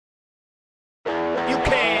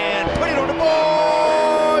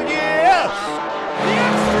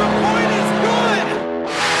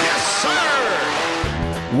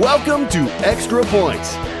Welcome to Extra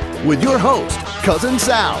Points with your host, Cousin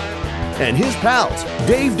Sal, and his pals,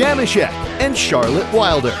 Dave Dameshek and Charlotte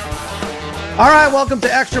Wilder. All right, welcome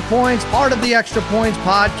to Extra Points, part of the Extra Points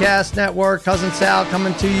Podcast Network. Cousin Sal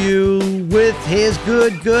coming to you with his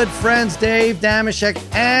good friends, Dave Dameshek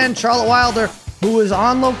and Charlotte Wilder, who is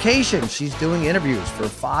on location. She's doing interviews for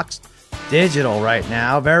Fox Digital right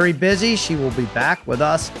now. Very busy. She will be back with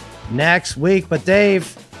us next week. But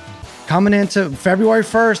Dave, coming into February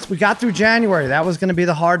 1st, we got through January. That was going to be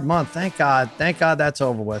the hard month. Thank God. Thank God that's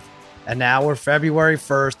over with. And now we're February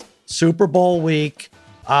 1st, Super Bowl week.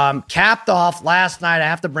 Capped off last night. I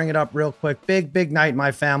have to bring it up real quick. Big night in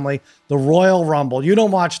my family. The Royal Rumble. You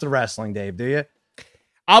don't watch the wrestling, Dave, do you?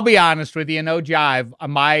 I'll be honest with you, no jive.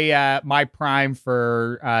 My prime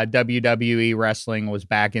for WWE wrestling was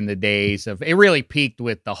back in the days of, it really peaked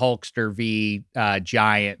with the Hulkster v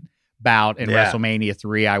Giant bout in WrestleMania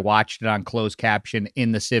 3. I watched it on closed caption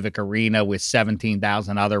in the Civic Arena with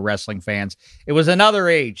 17,000 other wrestling fans. It was another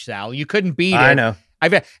age, Sal. You couldn't beat it. I know.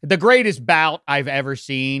 The greatest bout I've ever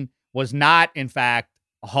seen was not, in fact,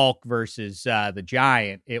 Hulk versus the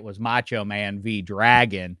Giant. It was Macho Man v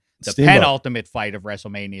Dragon, the penultimate fight of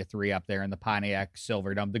WrestleMania 3 up there in the Pontiac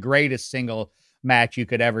Silverdome. The greatest single match you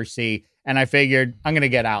could ever see. And I figured I'm going to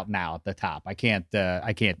get out now at the top. I can't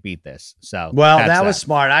beat this. So, well, that was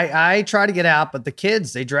smart. I try to get out, but the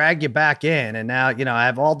kids, they drag you back in. And now, I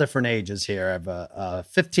have all different ages here. I have a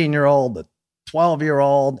 15-year-old, a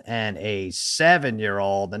 12-year-old, and a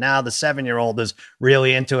 7-year-old. And now the 7-year-old is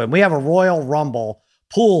really into it. And we have a Royal Rumble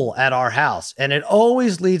pool at our house, and it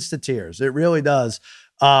always leads to tears. It really does.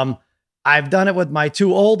 I've done it with my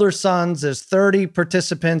two older sons. There's 30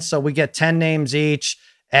 participants, so we get 10 names each.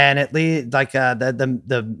 And it leads like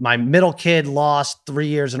my middle kid lost 3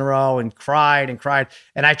 years in a row and cried.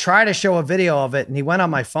 And I tried to show a video of it, and he went on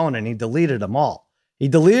my phone and he deleted them all.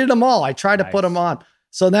 I tried to put them on.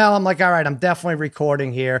 So now I'm like, all right, I'm definitely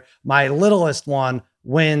recording here. My littlest one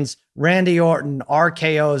wins. Randy Orton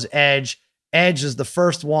RKO's Edge. Edge is the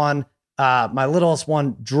first one. My littlest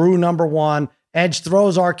one, Drew number one. Edge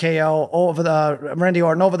throws RKO over Randy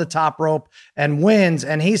Orton over the top rope and wins,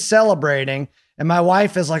 and he's celebrating. And my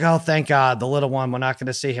wife is like, oh, thank God, the little one, we're not going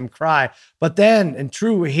to see him cry. But then in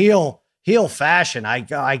true heel fashion, I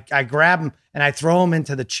grab him and I throw him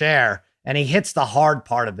into the chair, and he hits the hard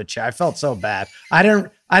part of the chair. I felt so bad. I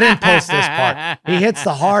didn't post this part. He hits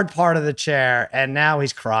the hard part of the chair, and now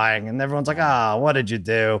he's crying, and everyone's like, "Oh, what did you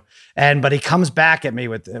do?" But he comes back at me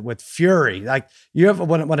with fury. Like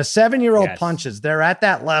when a 7-year-old punches, they're at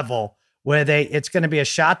that level where it's going to be a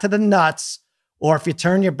shot to the nuts, or if you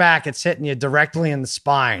turn your back, it's hitting you directly in the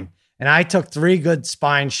spine. And I took 3 good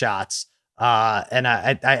spine shots, and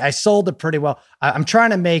I sold it pretty well. I'm trying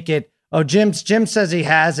to make it. Oh, Jim says he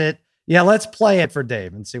has it. Yeah, let's play it for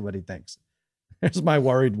Dave and see what he thinks. There's my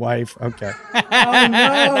worried wife. Okay. Oh, no.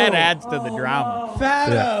 That adds to the drama.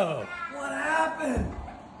 Fatto. Yeah. What happened?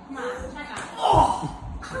 You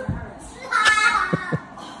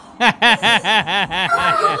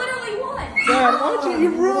literally won. Dad, why don't you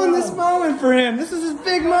ruin this moment for him? This is his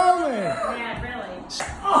big moment. Yeah,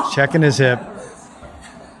 really. Checking his hip.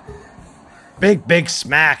 Big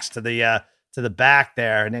smacks to the back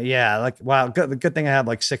there. And yeah, like, wow, good thing I have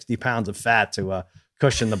like 60 pounds of fat to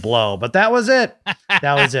cushion the blow. But that was it.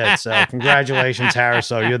 So congratulations,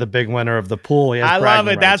 Harriso. You're the big winner of the pool. I love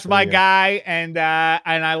it. That's my guy. And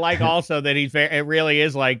I like also that it really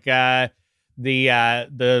is like the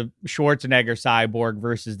Schwarzenegger cyborg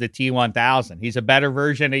versus the T-1000. He's a better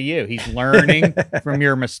version of you. He's learning from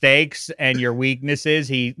your mistakes and your weaknesses.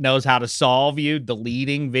 He knows how to solve you,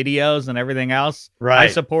 deleting videos and everything else. Right. I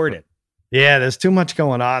support it. Yeah, there's too much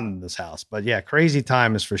going on in this house. But yeah, crazy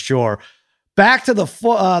time is for sure. Back to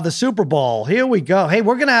the Super Bowl. Here we go. Hey,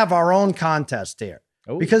 we're going to have our own contest here.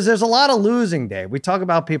 Ooh. Because there's a lot of losing, Dave. We talk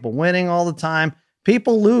about people winning all the time.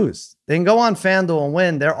 People lose. They can go on FanDuel and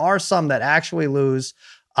win. There are some that actually lose.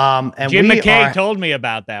 And Jim McKay told me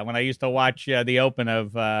about that when I used to watch the open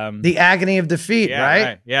of the agony of defeat,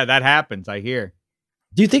 right? Yeah, that happens, I hear.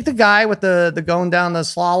 Do you think the guy with the going down the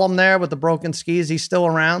slalom there with the broken skis, he's still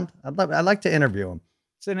around? I'd like to interview him.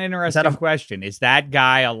 It's an interesting question. Is that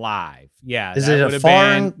guy alive? Yeah. Is it a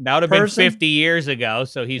foreign That would have been 50 years ago,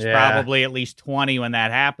 so he's probably at least 20 when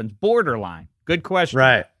that happens. Borderline. Good question.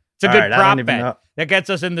 Right. It's a good prop bet. That gets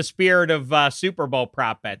us in the spirit of Super Bowl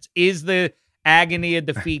prop bets. Is the agony of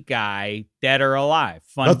defeat guy dead or alive?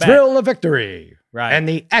 Fun bet. The thrill of victory. Right. And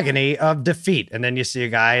the agony of defeat. And then you see a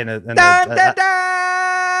guy in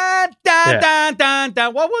Dun, dun, dun,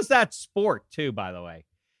 dun. What was that sport, too, by the way?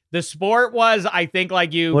 The sport was, I think,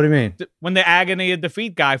 like you. What do you mean? When the agony of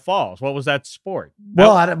defeat guy falls, what was that sport?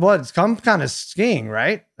 Well, it's some kind of skiing,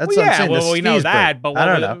 right? That's what I'm saying. Well, we know skis that, break. but I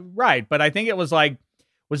don't know. Right, but I think it was like,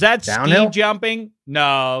 was that Downhill? ski jumping?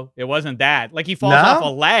 No, it wasn't that. Like he falls No? off a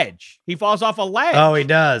ledge. He falls off a ledge. Oh, he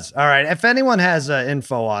does. All right. If anyone has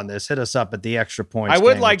info on this, hit us up at the Extra Points. I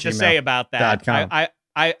would Gang like at to say about that. gmail.com.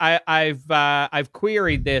 I've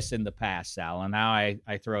queried this in the past, Sal, and now I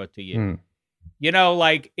throw it to you. You know,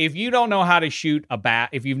 like if you don't know how to shoot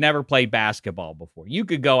if you've never played basketball before, you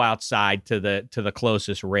could go outside to the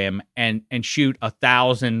closest rim and shoot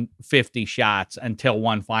 1,050 shots until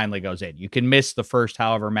one finally goes in. You can miss the first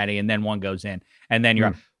however many, and then one goes in, and then you're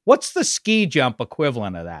out. What's the ski jump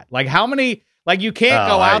equivalent of that? Like how many? Like you can't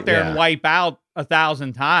go out there and wipe out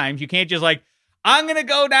 1,000 times. You can't just like, I'm gonna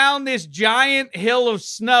go down this giant hill of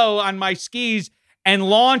snow on my skis and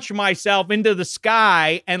launch myself into the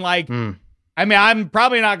sky and like. I mean, I'm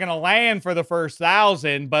probably not going to land for the first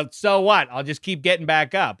 1,000, but so what? I'll just keep getting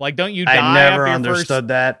back up. Like, don't you die? I never after understood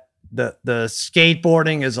that. The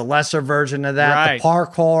skateboarding is a lesser version of that. Right. The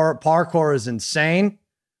parkour is insane.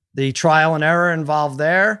 The trial and error involved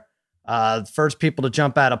there. First people to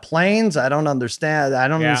jump out of planes. I don't understand. I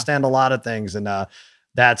don't understand a lot of things, and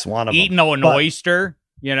that's one of Eating them. an oyster,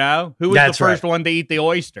 you know? Who was the first one to eat the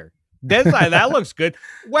oyster? That looks good.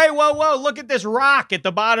 Wait, whoa, look at this rock at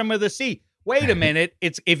the bottom of the sea. Wait a minute.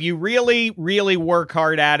 It's if you really, really work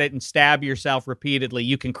hard at it and stab yourself repeatedly,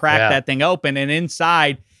 you can crack that thing open, and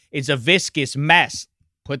inside is a viscous mess.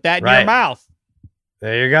 Put that in your mouth.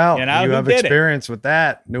 There you go. You know, you have experience with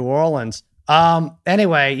that. New Orleans.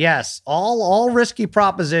 Anyway, yes, all risky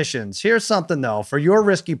propositions. Here's something though. For your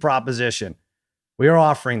risky proposition, we are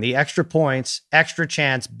offering the Extra Points, Extra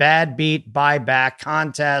Chance, Bad Beat Buyback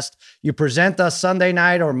contest. You present us Sunday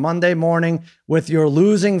night or Monday morning with your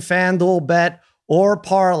losing FanDuel bet or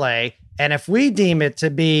parlay. And if we deem it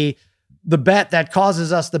to be the bet that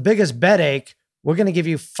causes us the biggest bet ache, we're going to give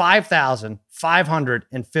you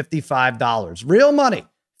 $5,555. Real money.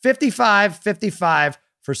 55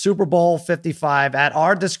 for Super Bowl 55 at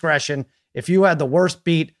our discretion. If you had the worst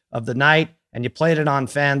beat of the night and you played it on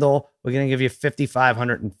FanDuel, we're going to give you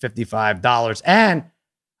 $5,555. And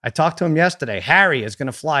I talked to him yesterday. Harry is going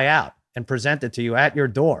to fly out and present it to you at your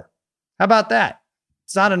door. How about that?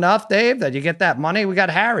 It's not enough, Dave, that you get that money. We got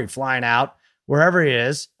Harry flying out wherever he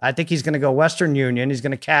is. I think he's going to go Western Union. He's going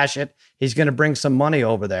to cash it. He's going to bring some money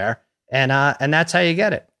over there. And that's how you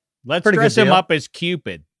get it. Let's dress him up as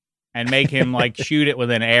Cupid and make him like shoot it with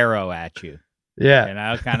an arrow at you. Yeah. You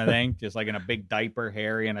know, kind of thing. Just like in a big diaper,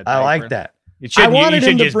 Harry in a diaper. I like that. I wanted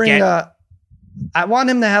him to bring I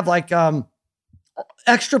want him to have like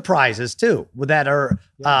extra prizes too that are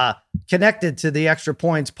connected to the Extra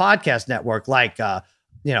Points podcast network, like a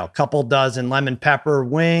couple dozen lemon pepper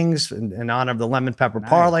wings in honor of the lemon pepper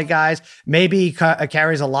parlay guys. Maybe he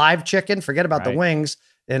carries a live chicken. Forget about the wings,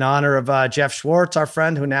 in honor of Jeff Schwartz, our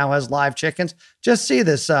friend who now has live chickens. Just see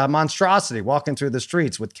this monstrosity walking through the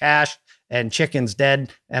streets with cash and chickens dead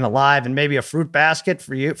and alive, and maybe a fruit basket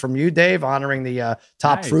from you, Dave, honoring the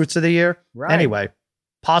top fruits of the year. Right. Anyway,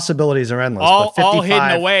 possibilities are endless. All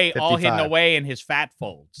hidden away in his fat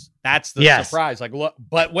folds. That's the surprise. Like, look,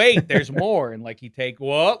 but wait, there's more. And like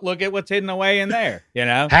look at what's hidden away in there. You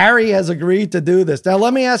know, Harry has agreed to do this. Now,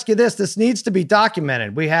 let me ask you this. This needs to be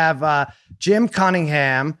documented. We have Jim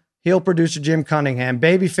Cunningham, heel producer Jim Cunningham,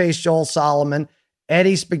 babyface Joel Solomon,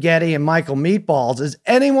 Eddie Spaghetti, and Michael Meatballs. Is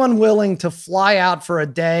anyone willing to fly out for a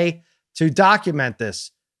day to document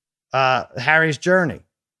this, Harry's journey?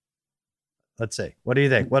 Let's see. What do you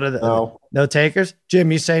think? What are the no takers? Jim,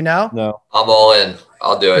 you say no? No. I'm all in.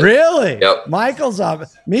 I'll do it. Really? Yep. Michael's up.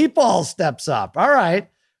 Meatballs steps up. All right.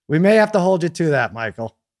 We may have to hold you to that,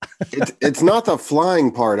 Michael. It's not the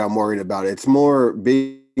flying part I'm worried about. It's more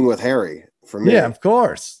being with Harry. For me. Yeah, of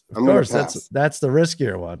course. Of course. Pass. That's the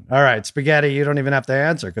riskier one. All right, Spaghetti, you don't even have to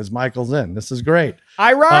answer because Michael's in. This is great.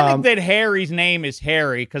 Ironic that Harry's name is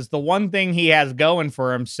Harry, because the one thing he has going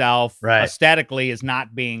for himself aesthetically is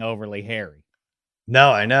not being overly hairy.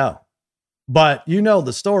 No, I know. But you know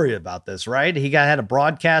the story about this, right? He had a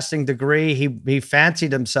broadcasting degree. He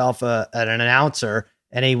fancied himself an announcer,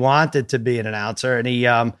 and he wanted to be an announcer, and he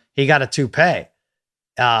got a toupee.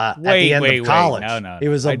 At the end of college. No. He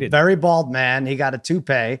was a very bald man. He got a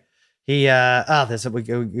toupee. Holy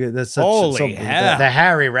hell. The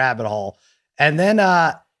Harry rabbit hole. And then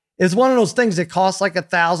it's one of those things that costs like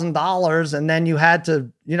 $1,000, and then you had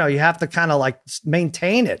to, you have to kind of like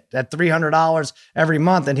maintain it at $300 every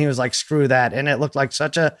month. And he was like, screw that. And it looked like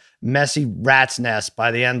such a messy rat's nest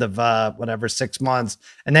by the end of 6 months.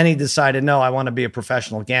 And then he decided, no, I want to be a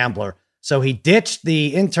professional gambler. So he ditched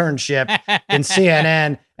the internship in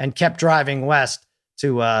CNN and kept driving west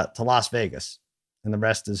to Las Vegas. And the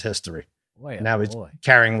rest is history. Boy, and now he's boy.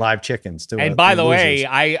 carrying live chickens to. And by the way, losers.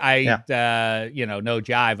 no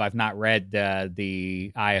jive. I've not read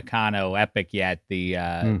the Iacano epic yet.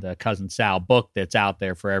 The Cousin Sal book that's out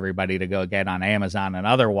there for everybody to go get on Amazon and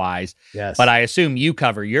otherwise. Yes. But I assume you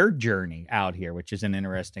cover your journey out here, which is an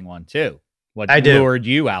interesting one too. What I do. lured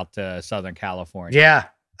you out to Southern California? Yeah.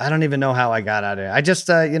 I don't even know how I got out of there. I just,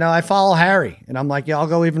 I follow Harry, and I'm like, yeah, I'll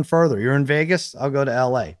go even further. You're in Vegas, I'll go to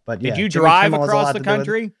L.A. But did you Jimmy drive Kimmel has a across lot the to do with it.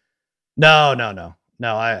 country? No.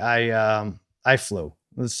 I flew.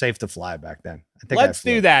 It was safe to fly back then. I think Let's I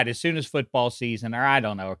flew. do that as soon as football season, or I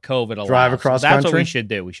don't know, or COVID allows. Drive across That's what country? we should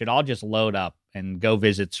do. We should all just load up and go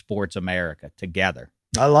visit Sports America together.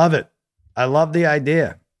 I love it. I love the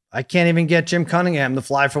idea. I can't even get Jim Cunningham to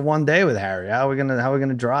fly for one day with Harry. How are we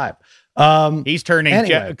gonna drive? He's turning.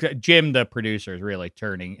 Anyway. Jim, the producer, is really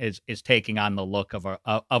is taking on the look of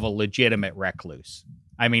a legitimate recluse.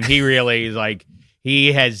 I mean, he really is like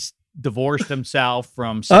he has divorced himself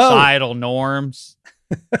from societal norms.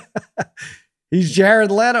 He's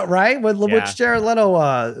Jared Leto, right? Yeah. Which Jared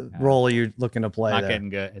Leto role are you looking to play? Not there? getting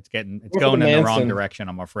good. It's Look going at in the wrong Manson. direction.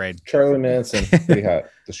 I'm afraid. Charlie Manson, pretty hot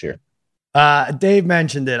this year. Dave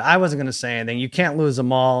mentioned it. I wasn't going to say anything. You can't lose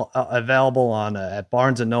them all. Available on at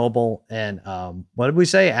Barnes and Noble and what did we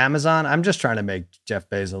say? Amazon. I'm just trying to make Jeff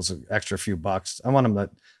Bezos an extra few bucks. I want him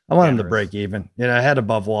to break even. Head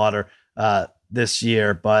above water this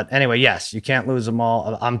year. But anyway, yes, you can't lose them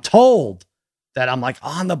all. I'm told that I'm like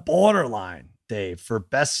on the borderline, Dave, for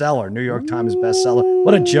bestseller, New York Times bestseller.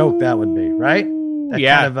 What a joke that would be, right? That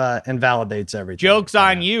kind of invalidates everything. Joke's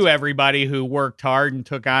on you, everybody who worked hard and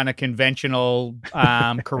took on a conventional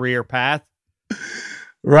career path.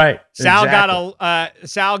 Right. Sal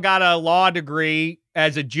exactly. got a law degree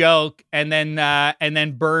as a joke, and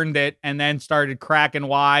then burned it, and then started cracking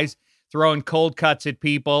wise, throwing cold cuts at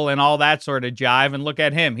people, and all that sort of jive. And look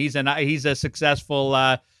at him; he's a successful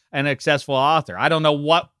author. I don't know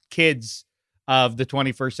what kids of the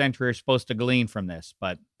 21st century are supposed to glean from this,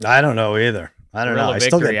 but I don't know either. I don't know. I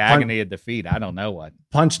still victory, get agony of defeat. I don't know what.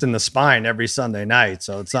 punched in the spine every Sunday night,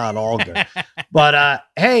 so it's not all good. But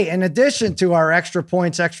hey, in addition to our extra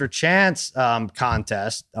points, extra chance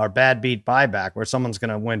contest, our bad beat buyback, where someone's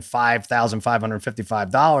going to win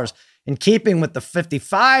 $5,555, in keeping with the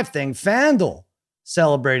 55 thing, FanDuel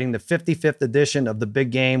celebrating the 55th edition of the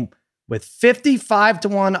big game with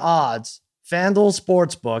 55-1 odds. FanDuel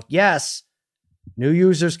Sportsbook, yes. New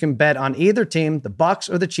users can bet on either team, the Bucks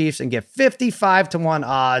or the Chiefs, and get 55-1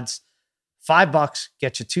 odds. $5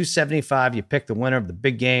 get you $275. You pick the winner of the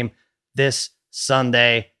big game this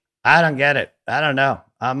Sunday. I don't get it. I don't know.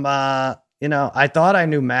 I thought I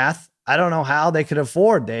knew math. I don't know how they could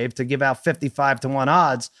afford, Dave, to give out 55-1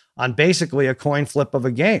 odds on basically a coin flip of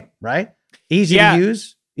a game, right? Easy to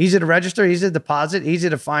use, easy to register, easy to deposit, easy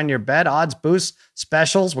to find your bet, odds, boosts,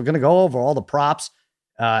 specials. We're going to go over all the props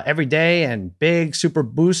every day and big super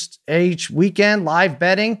boost each weekend, live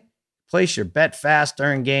betting. Place your bet fast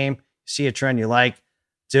during game. See a trend you like,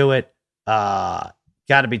 do it. Got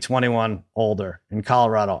to be 21 older in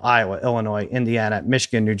Colorado, Iowa, Illinois, Indiana,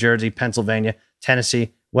 Michigan, New Jersey, Pennsylvania,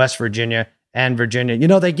 Tennessee, West Virginia, and Virginia.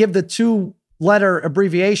 They give the 2-letter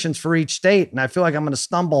abbreviations for each state, and I feel like I'm going to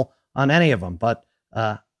stumble on any of them. But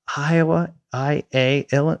Iowa,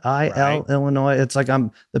 Illinois. It's like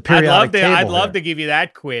I'm the periodic table. I'd love to give you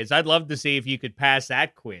that quiz. I'd love to see if you could pass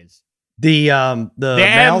that quiz. The mail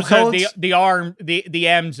M's codes? the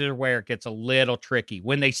M's are where it gets a little tricky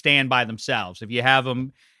when they stand by themselves. If you have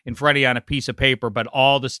them in front of you on a piece of paper, but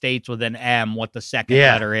all the states with an M, what the second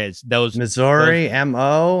letter is. Missouri,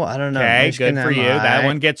 M-O, I don't know. Okay, Michigan, good for you. M-I. That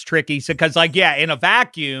one gets tricky. So, because in a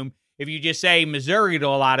vacuum, if you just say Missouri to a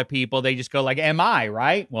lot of people, they just go like M-I,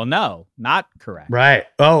 right? Well, no, not correct. Right.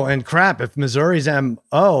 Oh, and crap. If Missouri's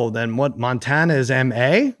M-O, then what? Montana is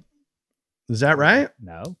M-A? Is that right?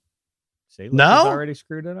 No. See, No? he's already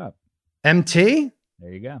screwed it up. M-T?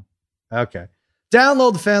 There you go. Okay.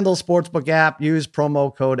 Download the FanDuel Sportsbook app. Use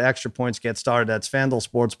promo code Extra Points. Get started. That's FanDuel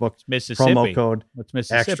Sportsbook. Mississippi. Promo code What's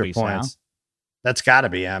Mississippi? Extra Points. Sal? That's got to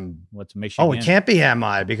be M. What's Michigan? Oh, it can't be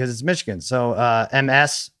M-I because it's Michigan. So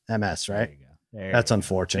MS, right? There you go. That's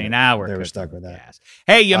unfortunate. See, now they were cooking stuck with with that. gas.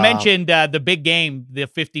 Hey, you mentioned the big game, the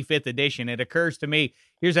 55th edition. It occurs to me.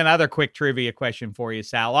 Here's another quick trivia question for you,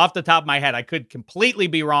 Sal. Off the top of my head, I could completely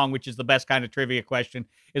be wrong, which is the best kind of trivia question,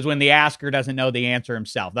 is when the asker doesn't know the answer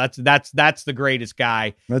himself. That's the greatest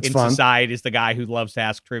guy in society, is the guy who loves to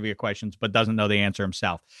ask trivia questions but doesn't know the answer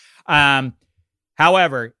himself.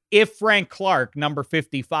 However, if Frank Clark, number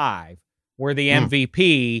 55, were the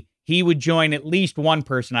MVP, he would join at least one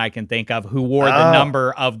person I can think of who wore the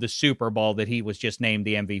number of the Super Bowl that he was just named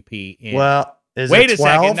the MVP in. Well, wait a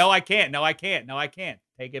second. No, I can't.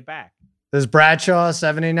 Take it back. Is Bradshaw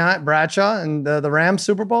 79? Bradshaw and the Rams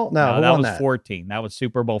Super Bowl? No, who that won was 14. That was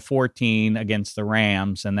Super Bowl 14 against the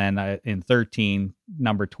Rams. And then in 13,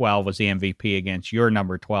 number 12 was the MVP against your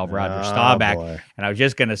number 12, Roger Staubach. Boy. And I was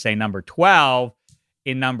just going to say number 12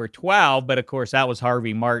 in number 12. But of course, that was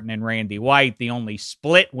Harvey Martin and Randy White, the only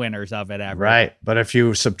split winners of it ever. Right. But if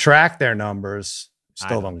you subtract their numbers,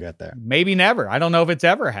 still don't get there. Maybe never. I don't know if it's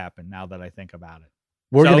ever happened now that I think about it.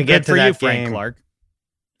 We're going to get to for that you, Frank game. Clark.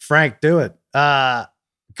 Frank, do it.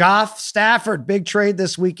 Goff, Stafford, big trade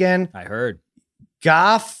this weekend. I heard.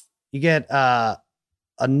 Goff, you get a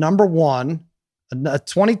number one, a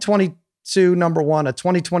 2022 number one, a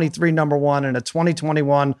 2023 number one, and a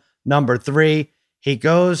 2021 number 3. He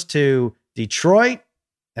goes to Detroit,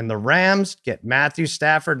 and the Rams get Matthew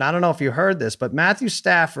Stafford. And I don't know if you heard this, but Matthew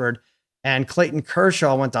Stafford and Clayton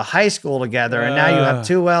Kershaw went to high school together, and now you have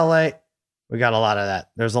 2 LA. We got a lot of that.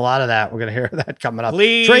 There's a lot of that. We're going to hear that coming up.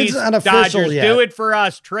 Please, Trade's unofficial Dodgers, yet. do it for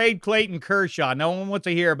us. Trade Clayton Kershaw. No one wants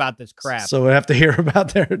to hear about this crap. So we have to hear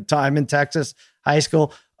about their time in Texas high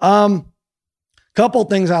school. Couple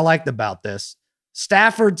things I liked about this.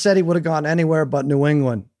 Stafford said he would have gone anywhere but New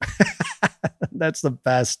England. That's the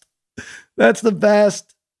best. That's the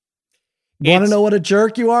best. Want to know what a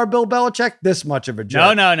jerk you are, Bill Belichick? This much of a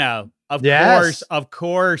jerk. No. Of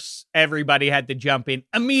course, everybody had to jump in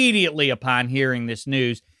immediately upon hearing this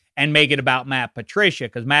news and make it about Matt Patricia,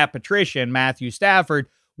 because Matt Patricia and Matthew Stafford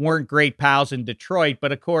weren't great pals in Detroit.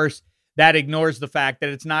 But of course, that ignores the fact that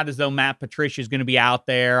it's not as though Matt Patricia is going to be out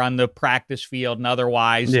there on the practice field and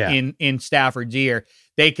otherwise in Stafford's ear.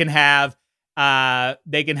 They can have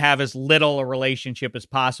as little a relationship as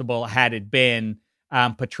possible had it been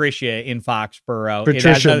Patricia in Foxborough.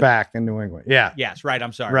 Patricia back in New England. Yeah. Yes, right.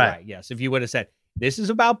 I'm sorry. Right. Right. Yes. If you would have said, this is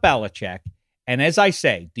about Belichick. And as I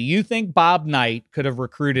say, do you think Bob Knight could have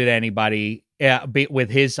recruited anybody with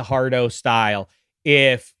his hardo style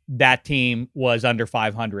if that team was under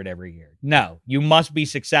 500 every year? No. You must be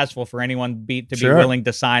successful for anyone to be willing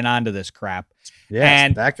to sign on to this crap. Yes,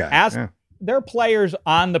 and that guy. There are players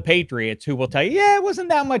on the Patriots who will tell you, it wasn't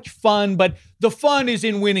that much fun, but the fun is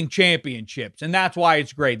in winning championships, and that's why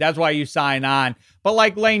it's great. That's why you sign on. But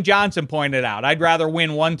like Lane Johnson pointed out, I'd rather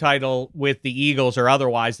win one title with the Eagles or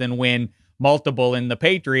otherwise than win multiple in the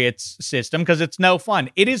Patriots system, because it's no fun.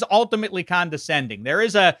 It is ultimately condescending. There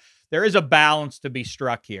is a balance to be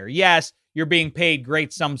struck here. Yes, you're being paid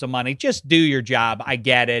great sums of money. Just do your job. I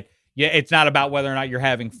get it. Yeah, it's not about whether or not you're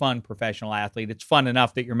having fun, professional athlete. It's fun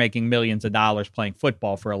enough that you're making millions of dollars playing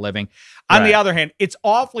football for a living. On the other hand, it's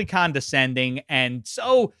awfully condescending and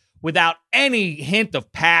so without any hint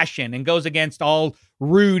of passion, and goes against all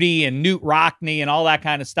Rudy and Newt Rockney and all that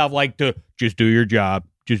kind of stuff, like to just do your job.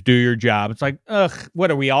 Just do your job. It's like,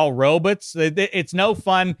 what are we, all robots? It's no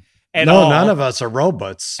fun at all. No, none of us are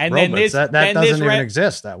robots. And robots. That doesn't even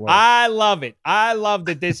exist that way. I love it. I love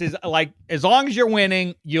that this is like, as long as you're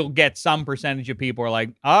winning, you'll get some percentage of people are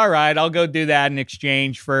like, all right, I'll go do that in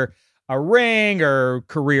exchange for a ring or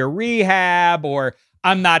career rehab, or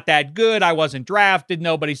I'm not that good. I wasn't drafted.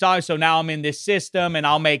 Nobody saw me. So now I'm in this system and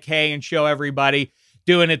I'll make hay and show everybody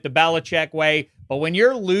doing it the Belichick way. But when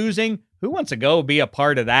you're losing, who wants to go be a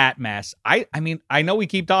part of that mess? I mean, I know we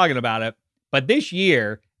keep talking about it, but this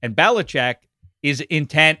year, and Belichick is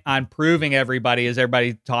intent on proving everybody, as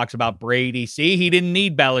everybody talks about Brady. See, he didn't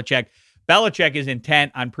need Belichick. Belichick is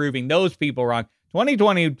intent on proving those people wrong.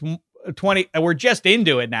 2020, we're just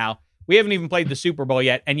into it now. We haven't even played the Super Bowl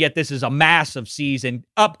yet, and yet this is a massive season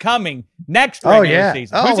upcoming next regular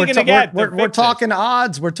season. Who's he going to get? We're talking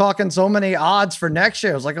odds. We're talking so many odds for next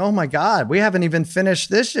year. It's like, oh my God, we haven't even finished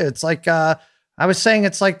this year. It's like I was saying,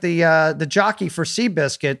 it's like the jockey for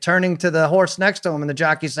Seabiscuit turning to the horse next to him, and the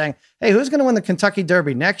jockey saying, "Hey, who's going to win the Kentucky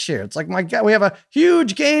Derby next year?" It's like, my God, we have a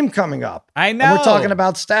huge game coming up. I know. And we're talking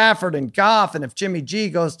about Stafford and Goff, and if Jimmy G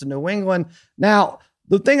goes to New England. Now,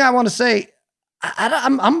 the thing I want to say,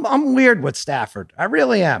 I'm weird with Stafford. I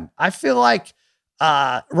really am. I feel like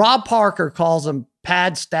Rob Parker calls him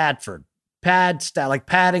Pad Statford, like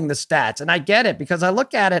padding the stats. And I get it, because I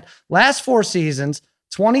look at it, last 4 seasons,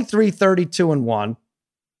 23, 32, and 1,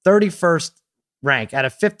 31st rank out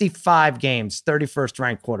of 55 games, 31st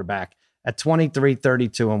ranked quarterback at 23,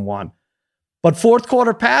 32, and 1. But fourth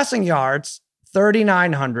quarter passing yards,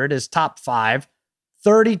 3,900 is top 5,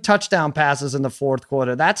 30 touchdown passes in the fourth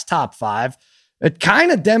quarter. That's top 5. It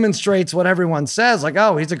kind of demonstrates what everyone says, like,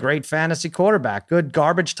 oh, he's a great fantasy quarterback, good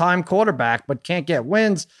garbage time quarterback, but can't get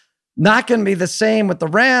wins. Not going to be the same with the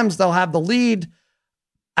Rams. They'll have the lead.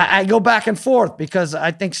 I go back and forth because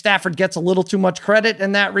I think Stafford gets a little too much credit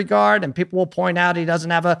in that regard, and people will point out he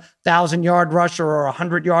doesn't have a 1,000-yard rusher or a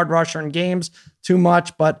 100-yard rusher in games too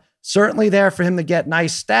much, but certainly there for him to get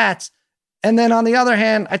nice stats. And then on the other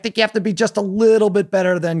hand, I think you have to be just a little bit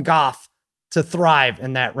better than Goff to thrive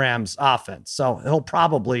in that Rams offense. So he'll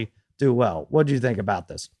probably do well. What do you think about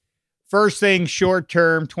this? First thing, short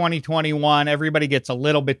term, 2021, everybody gets a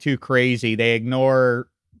little bit too crazy. They ignore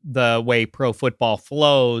the way pro football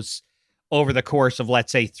flows over the course of,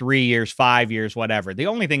 let's say, 3 years, 5 years, whatever. The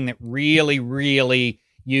only thing that really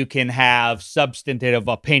you can have substantive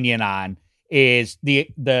opinion on is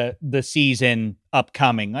the season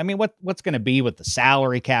upcoming. I mean, what's going to be with the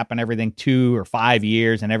salary cap and everything, 2 or 5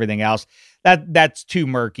 years and everything else? That's too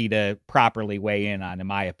murky to properly weigh in on, in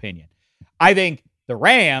my opinion. I think the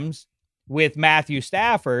Rams with Matthew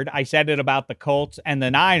Stafford, I said it about the Colts and the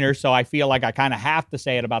Niners, so I feel like I kind of have to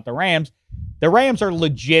say it about the Rams. The Rams are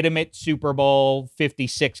legitimate Super Bowl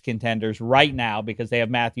 56 contenders right now because they have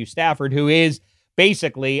Matthew Stafford, who is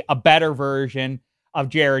basically a better version of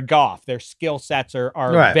Jared Goff. Their skill sets are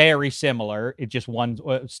right. Very similar. It just one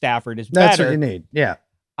Stafford is better. That's what you need. Yeah.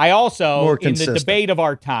 I also, in the debate of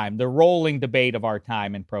our time, the rolling debate of our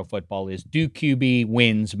time in pro football is, do QB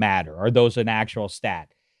wins matter? Are those an actual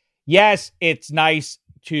stat? Yes, it's nice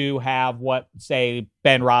to have what, say,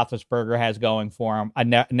 Ben Roethlisberger has going for him,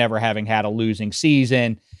 never having had a losing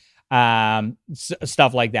season,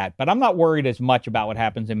 stuff like that. But I'm not worried as much about what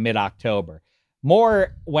happens in mid-October.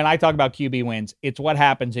 More, when I talk about QB wins, it's what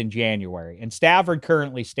happens in January. And Stafford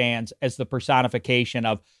currently stands as the personification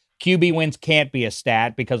of QB wins can't be a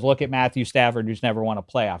stat, because look at Matthew Stafford, who's never won a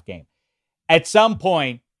playoff game. At some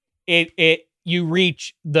point, you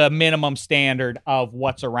reach the minimum standard of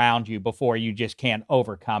what's around you before you just can't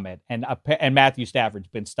overcome it. And Matthew Stafford's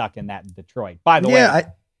been stuck in that in Detroit. By the way,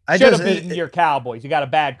 I should have beaten your Cowboys. You got a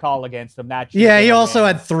bad call against them. He also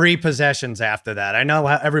had 3 possessions after that. I know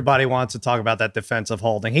how everybody wants to talk about that defensive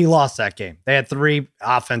holding. He lost that game. They had 3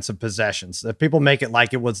 offensive possessions. People make it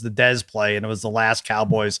like it was the Dez play and it was the last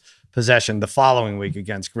Cowboys possession the following week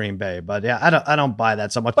against Green Bay. But yeah, I don't buy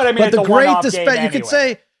that so much. But I mean, the great display,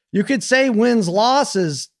 anyway. You could say wins,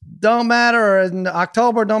 losses don't matter, or in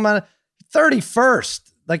October don't matter.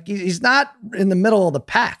 31st. Like, he's not in the middle of the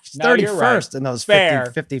pack. He's 31st right. in those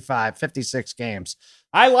 50, 55, 56 games.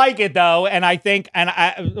 I like it, though, and I think,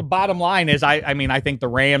 the bottom line is, I mean, I think the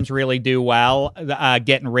Rams really do well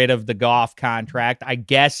getting rid of the Goff contract. I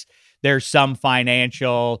guess there's some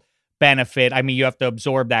financial benefit. I mean, you have to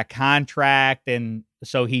absorb that contract, and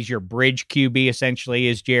so he's your bridge QB, essentially,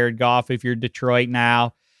 is Jared Goff if you're Detroit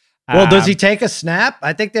now. Well, does he take a snap?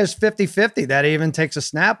 I think there's 50-50 that he even takes a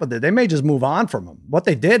snap with it. They may just move on from him. What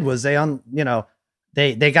they did was they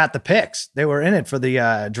got the picks. They were in it for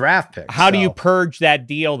the draft picks. How do you purge that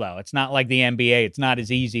deal, though? It's not like the NBA. It's not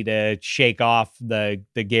as easy to shake off the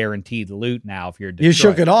guaranteed loot now if you're Detroit. You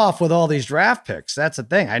shook it off with all these draft picks. That's the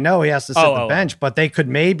thing. I know he has to sit the bench, but they could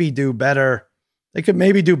maybe do better. They could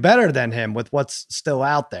maybe do better than him with what's still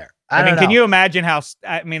out there. I mean, can you imagine how?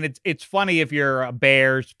 I mean, it's funny if you're a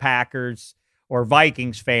Bears, Packers, or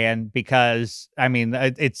Vikings fan, because I mean,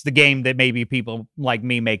 it's the game that maybe people like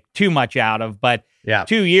me make too much out of. But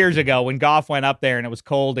 2 years ago, when Goff went up there and it was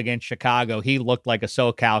cold against Chicago, he looked like a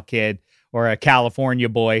SoCal kid or a California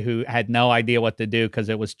boy who had no idea what to do because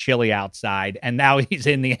it was chilly outside. And now he's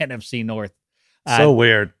in the NFC North. So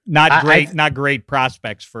weird. Not great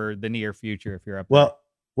prospects for the near future if you're up there.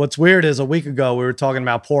 What's weird is a week ago we were talking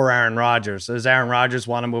about poor Aaron Rodgers. Does Aaron Rodgers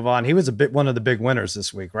want to move on? He was one of the big winners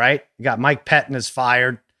this week, right? You got Mike Pettin is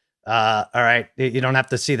fired. All right, you don't have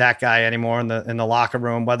to see that guy anymore in the locker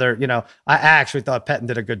room. Whether I actually thought Pettin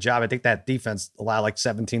did a good job. I think that defense allowed like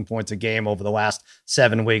 17 points a game over the last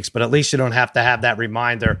 7 weeks. But at least you don't have to have that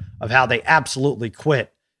reminder of how they absolutely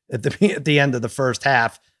quit at the end of the first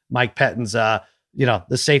half. Mike Pettin's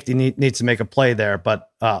the safety needs to make a play there, but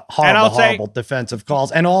horrible defensive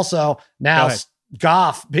calls. And also now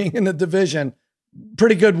Goff being in the division,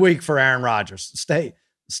 pretty good week for Aaron Rodgers.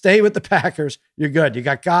 Stay with the Packers. You're good. You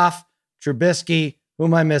got Goff, Trubisky. Who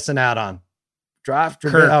am I missing out on? Kirk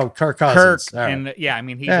Cousins. Kirk. And yeah, I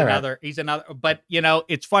mean, he's another, but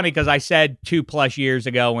it's funny because I said 2+ years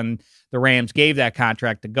ago when the Rams gave that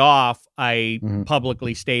contract to Goff, I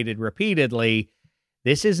publicly stated repeatedly,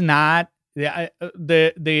 this is not, I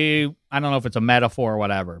don't know if it's a metaphor or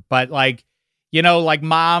whatever, but like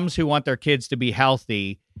moms who want their kids to be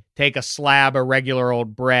healthy take a slab of regular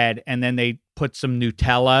old bread and then they put some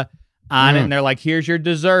Nutella on it and they're like, here's your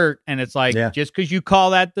dessert. And it's like, just because you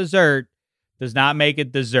call that dessert does not make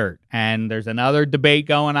it dessert. And there's another debate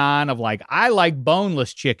going on of like, I like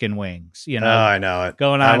boneless chicken wings, you know. Oh, I know it.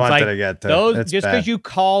 Going on. I It's wanted like to get to those, it's just bad. because you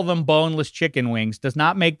call them boneless chicken wings does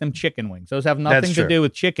not make them chicken wings. Those have nothing That's to true. do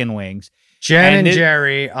with chicken wings. Jen and it-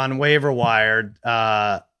 Jerry on Waiver Wired.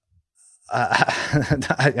 I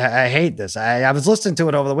hate this. I was listening to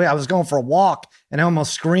it over the week. I was going for a walk and I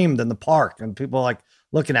almost screamed in the park, and people were like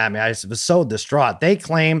looking at me. I was so distraught. They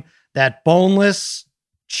claim that boneless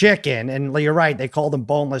chicken, and you're right, they call them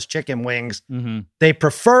boneless chicken wings. Mhm. They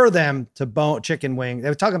prefer them to bone chicken wing. They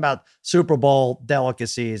were talking about Super Bowl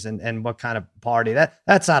delicacies and what kind of party.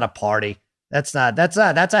 That's not a party. That's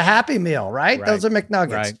a Happy Meal, right? Right. Those are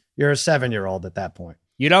McNuggets. Right. You're a 7-year-old at that point.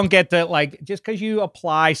 You don't get to, like, just because you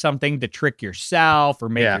apply something to trick yourself or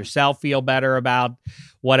make yourself feel better about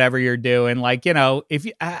whatever you're doing. Like, you know, if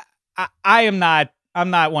you, I'm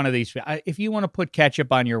not one of these. If you want to put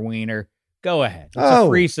ketchup on your wiener, go ahead. It's a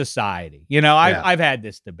free society. You know, I've had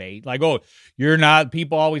this debate. Like, oh, you're not,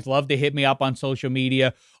 people always love to hit me up on social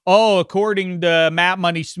media. Oh, according to Matt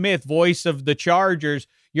Money Smith, voice of the Chargers,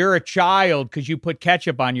 you're a child because you put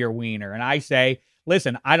ketchup on your wiener. And I say,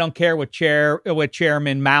 listen, I don't care what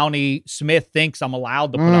Chairman Mountie Smith thinks I'm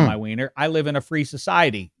allowed to put on my wiener. I live in a free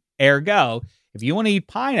society. Ergo, if you want to eat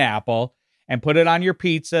pineapple and put it on your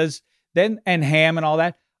pizzas, then and ham and all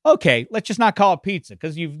that, okay, let's just not call it pizza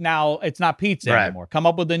because it's not pizza anymore. Come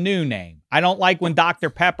up with a new name. I don't like when Dr.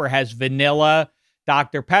 Pepper has vanilla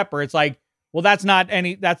Dr. Pepper. It's like, well, that's not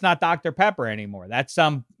Dr. Pepper anymore. That's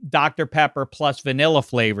some Dr. Pepper plus vanilla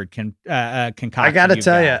flavored concoction. I got to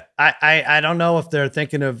tell you, I don't know if they're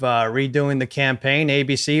thinking of redoing the campaign,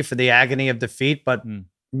 ABC, for the agony of defeat, but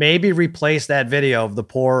maybe replace that video of the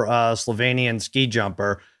poor Slovenian ski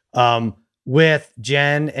jumper with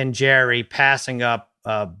Jen and Jerry passing up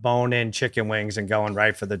bone-in chicken wings and going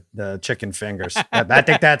right for the chicken fingers. I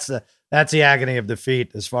think that's the agony of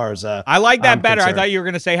defeat as far as I like that I'm better. concerned. I thought you were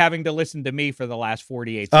going to say having to listen to me for the last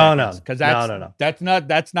 48 Oh, no. seconds. Because No.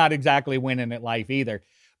 that's not exactly winning at life either.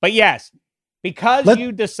 But yes, because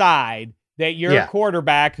you decide that your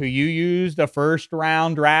quarterback who you used a first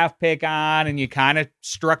round draft pick on and you kind of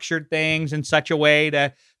structured things in such a way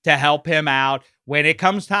to help him out, when it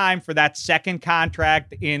comes time for that second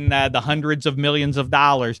contract in the hundreds of millions of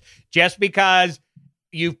dollars, just because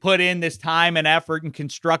you've put in this time and effort and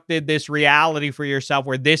constructed this reality for yourself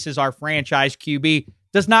where this is our franchise QB,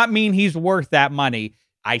 does not mean he's worth that money.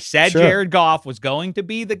 I said Jared Goff was going to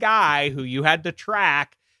be the guy who you had to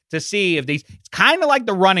track to see if these, it's kind of like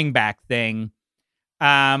the running back thing,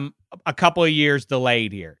 a couple of years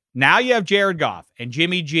delayed here. Now you have Jared Goff and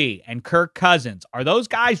Jimmy G and Kirk Cousins. Are those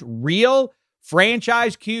guys real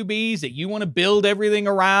franchise QBs that you want to build everything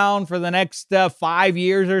around for the next 5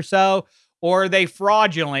 years or so? Or are they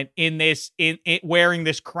fraudulent in wearing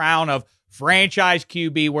this crown of franchise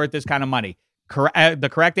QB worth this kind of money? The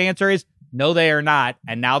correct answer is no, they are not.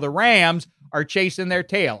 And now the Rams are chasing their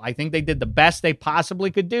tail. I think they did the best they possibly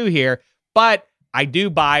could do here, but I do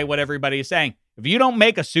buy what everybody is saying. If you don't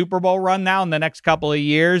make a Super Bowl run now in the next couple of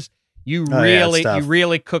years, you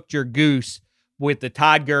really cooked your goose with the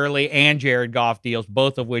Todd Gurley and Jared Goff deals,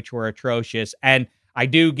 both of which were atrocious. And I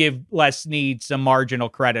do give Les Snead some marginal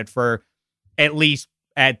credit for, at least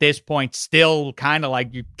at this point, still kind of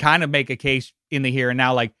like you kind of make a case in the here and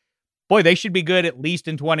now, like, boy, they should be good at least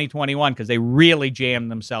in 2021 because they really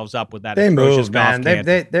jammed themselves up with that. They atrocious move, Goff man.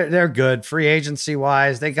 cancer. They're good free agency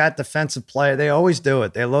wise. They got defensive play. They always do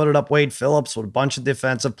it. They loaded up Wade Phillips with a bunch of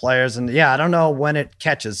defensive players, and I don't know when it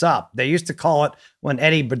catches up. They used to call it when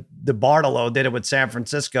Eddie DeBartolo did it with San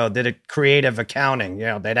Francisco. Did it creative accounting?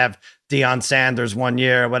 They'd have Deion Sanders one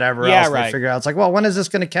year or whatever else. Right. They figure out it's like, well, when is this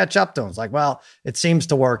going to catch up to them? It's like, well, it seems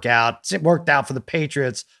to work out. It worked out for the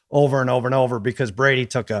Patriots over and over and over because Brady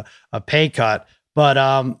took a pay cut. But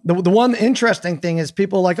the one interesting thing is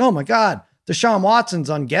people are like, oh my God, Deshaun Watson's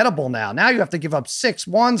ungettable now. Now you have to give up 6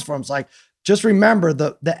 ones for him. It's like, just remember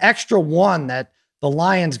the extra one that the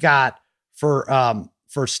Lions got for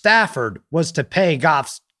Stafford was to pay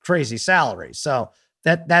Goff's crazy salary. So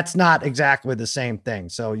that's not exactly the same thing.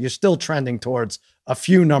 So you're still trending towards a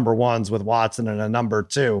few number ones with Watson and a number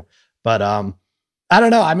 2. But I don't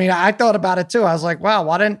know. I mean, I thought about it too. I was like, wow,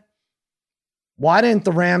 why didn't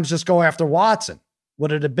the Rams just go after Watson?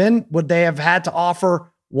 Would they have had to offer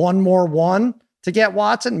one more one to get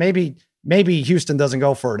Watson? Maybe Houston doesn't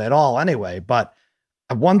go for it at all anyway, but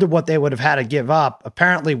I wonder what they would have had to give up.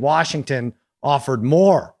 Apparently Washington offered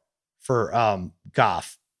more for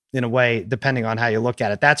Goff in a way, depending on how you look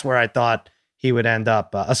at it. That's where I thought he would end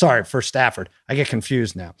up. Sorry, for Stafford. I get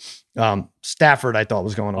confused now. Stafford, I thought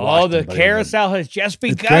was going to The Washington. carousel has just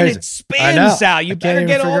begun. It spins, Sal. You better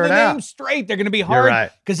get all the names straight. They're going to be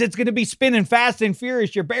hard because it's going to be spinning fast and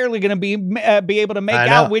furious. You're barely going to be able to make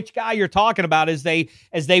out which guy you're talking about as they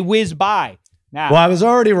whiz by. Now, well, I was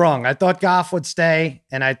already wrong. I thought Goff would stay,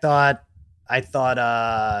 and I thought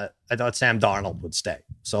Sam Darnold would stay.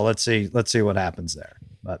 So let's see what happens there.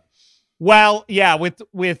 But well, yeah, with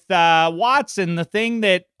Watson, the thing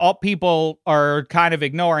that all people are kind of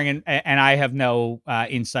ignoring, and I have no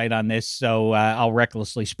insight on this, so I'll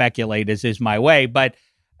recklessly speculate as is my way. But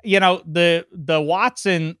the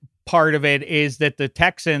Watson part of it is that the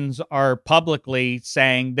Texans are publicly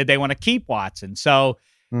saying that they want to keep Watson. So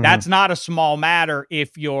that's not a small matter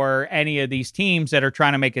if you're any of these teams that are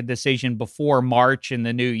trying to make a decision before March in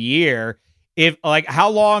the new year. If how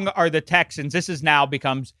long are the Texans? This is now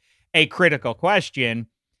becomes a critical question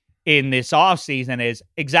in this offseason is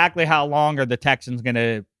exactly how long are the Texans going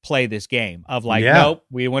to play this game of nope,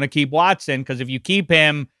 we want to keep Watson. Because if you keep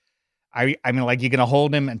him, I mean, you're going to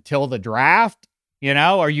hold him until the draft. You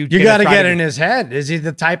got to get in his head. Is he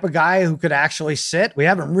the type of guy who could actually sit? We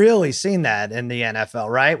haven't really seen that in the NFL,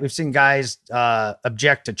 right? We've seen guys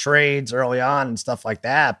object to trades early on and stuff like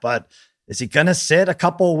that. But is he going to sit a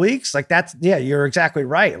couple of weeks? You're exactly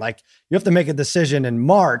right. You have to make a decision in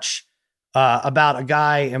March about a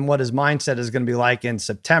guy and what his mindset is going to be like in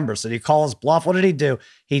September. So did he call his bluff? What did he do?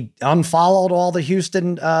 He unfollowed all the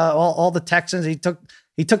Houston, all the Texans. He took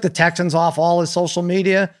the Texans off all his social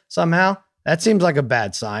media somehow. That seems like a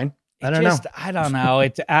bad sign. I don't know. I don't know.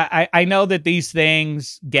 I know that these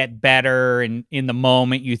things get better, and in the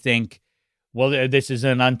moment you think, well, this is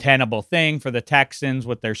an untenable thing for the Texans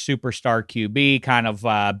with their superstar QB, kind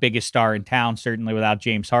of biggest star in town, certainly without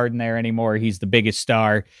James Harden there anymore. He's the biggest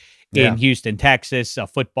star in Houston, Texas, a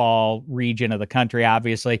football region of the country,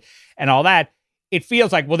 obviously, and all that. It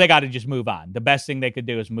feels like, well, they got to just move on. The best thing they could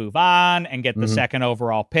do is move on and get the second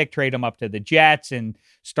overall pick, trade them up to the Jets, and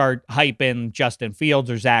start hyping Justin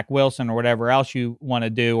Fields or Zach Wilson or whatever else you want to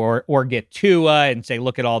do, or get Tua and say,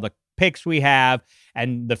 look at all the picks we have,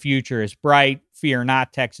 and the future is bright. Fear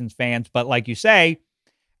not, Texans fans. But like you say,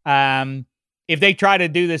 if they try to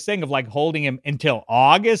do this thing of holding him until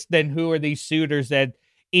August, then who are these suitors that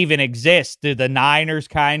even exist? Do the Niners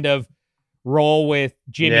kind of roll with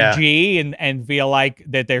Jimmy G and feel like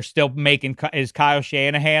that they're still making is Kyle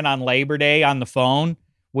Shanahan on Labor Day on the phone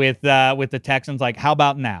with the Texans? How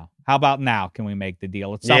about now? How about now? Can we make the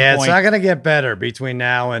deal at some point? It's not going to get better between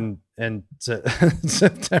now and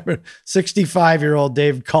September. 65-year-old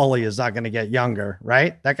Dave Culley is not going to get younger,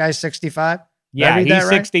 right? That guy's 65. Yeah, he's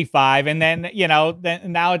 65, and then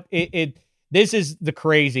now this is the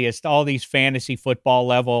craziest. All these fantasy football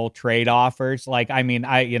level trade offers.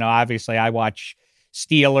 Obviously I watch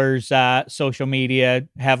Steelers social media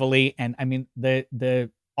heavily, and I mean the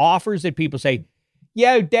offers that people say,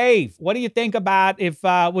 "Yo, Dave, what do you think about if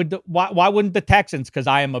why wouldn't the Texans?" Because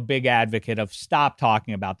I am a big advocate of stop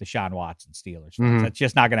talking about the Deshaun Watson Steelers. That's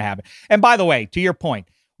just not going to happen. And by the way, to your point,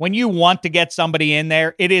 when you want to get somebody in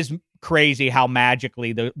there, it is crazy how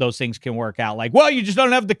magically those things can work out. You just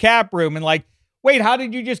don't have the cap room, and wait, how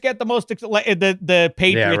did you just get the most? The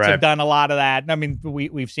Patriots have done a lot of that. I mean,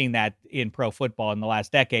 we've seen that in pro football in the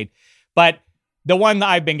last decade, but the one that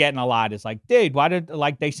I've been getting a lot is dude, why did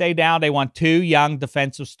they say now they want 2 young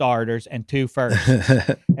defensive starters and 2 firsts?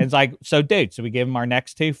 And it's so dude, so we give them our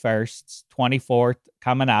next 2 firsts, 24th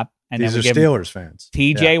coming up, and these then we are give Steelers fans.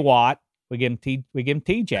 TJ Watt, we give him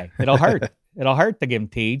TJ. It'll hurt. It'll hurt to give him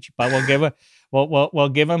Tej, but we'll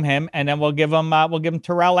give him, and then we'll give him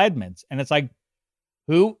Terrell Edmonds, and it's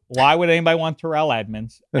who? Why would anybody want Terrell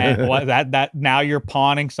Edmonds? And that now you're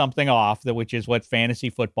pawning something off, which is what fantasy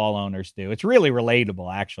football owners do. It's really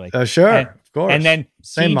relatable, actually. Sure, of course. And then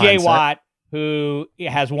Same TJ mindset. Watt, who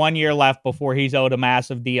has 1 year left before he's owed a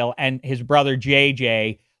massive deal, and his brother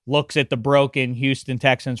JJ looks at the broken Houston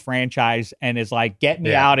Texans franchise and is get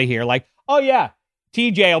me out of here. Oh yeah,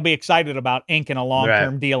 TJ will be excited about inking a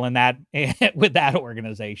long-term deal in that with that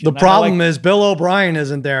organization. The problem is Bill O'Brien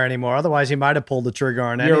isn't there anymore. Otherwise, he might have pulled the trigger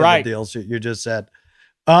on any of the deals you just said.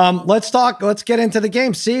 Let's get into the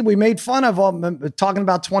game. See, we made fun of talking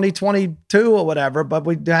about 2022 or whatever, but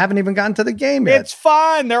we haven't even gotten to the game yet. It's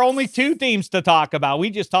fun. There are only 2 teams to talk about. We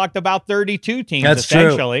just talked about 32 teams. That's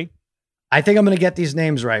essentially. True. I think I'm going to get these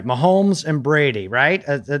names right. Mahomes and Brady, right?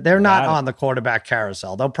 They're not on the quarterback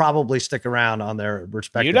carousel. They'll probably stick around on their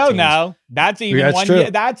respective You don't teams. know. That's even That's one. true.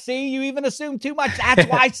 You even assume too much. That's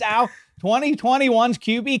why, Sal, 2021's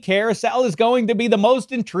QB carousel is going to be the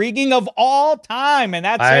most intriguing of all time. And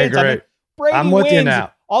that's I it. agree. Brady I'm with wins you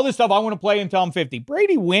now. all this stuff. I want to play until I'm 50.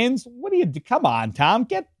 Brady wins. What do you do? Come on, Tom,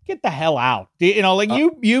 get the hell out. You know, like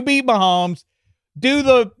you beat Mahomes. Do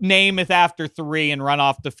the Namath after 3 and run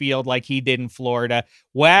off the field like he did in Florida.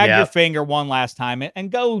 Wag your finger one last time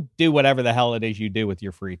and go do whatever the hell it is you do with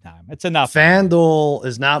your free time. It's enough. FanDuel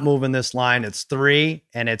is not moving this line. It's 3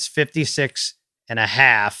 and it's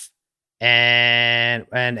 56.5. And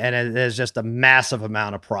it is just a massive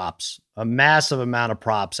amount of props. A massive amount of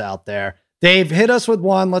props out there. Dave, hit us with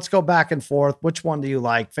one. Let's go back and forth. Which one do you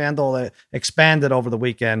like? FanDuel expanded over the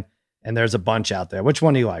weekend, and there's a bunch out there. Which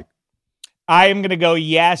one do you like? I am going to go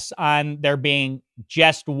yes on there being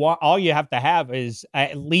just one. All you have to have is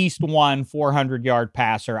at least one 400-yard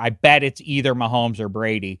passer. I bet it's either Mahomes or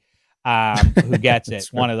Brady who gets it.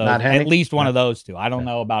 One of those, at least one of those two. I don't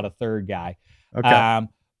know about a third guy. Okay.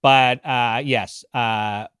 But yes,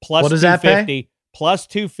 plus what does that pay? Plus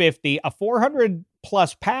 250, a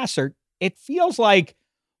 400-plus passer. It feels like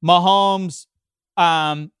Mahomes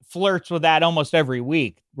flirts with that almost every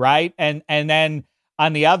week, right? And then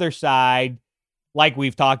on the other side, like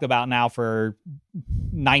we've talked about now for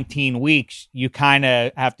 19 weeks, you kind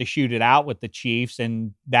of have to shoot it out with the Chiefs,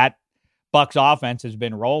 and that Bucs offense has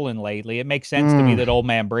been rolling lately. It makes sense to me that old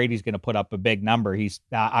man Brady's going to put up a big number. He's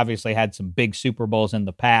obviously had some big Super Bowls in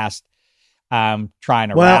the past, trying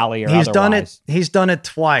to rally or he's otherwise. He's done it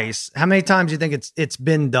twice. How many times do you think it's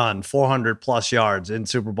been done? 400 plus yards in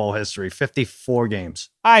Super Bowl history, 54 games.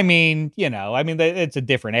 I mean, it's a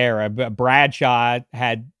different era. Bradshaw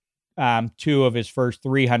had 2 of his first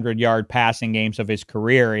 300-yard passing games of his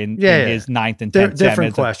career in his 9th and 10th.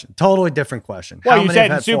 Different question. Totally different question. Well, you said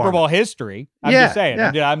in Super Bowl history. I'm just saying.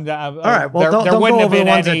 Yeah. I'm all right. Well, don't go over the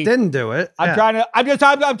ones that didn't do it. I'm trying to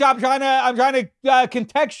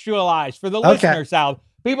contextualize for the listener, Sal.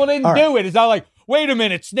 People didn't do it. It's not like, wait a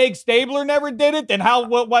minute, Snake Stabler never did it. Then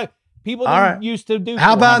what? People didn't used to do.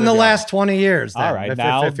 How about in the last 20 years? Then, all right,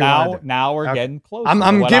 now we're getting close.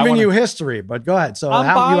 I'm giving you history, but go ahead. So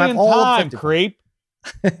I'm you have all time, of 50. creep.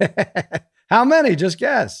 How many? Just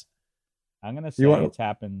guess. I'm gonna say it's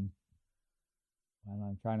happened.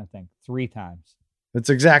 I'm trying to think. 3 times. That's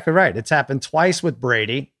exactly right. It's happened twice with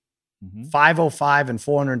Brady, 505 and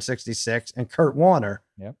 466, and Kurt Warner,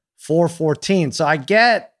 414. So I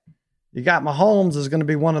get you got Mahomes is going to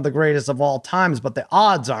be one of the greatest of all times, but the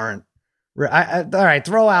odds aren't. All right,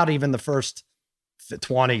 throw out even the first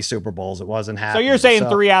 20 Super Bowls. It wasn't happening. So you're saying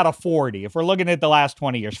 3 out of 40. If we're looking at the last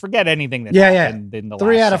 20 years, forget anything that happened in the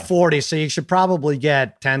 3 last out of 40. So you should probably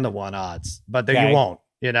get 10-1 odds, but you won't,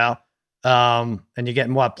 and you're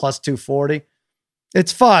getting what, plus 240.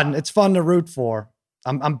 It's fun. It's fun to root for.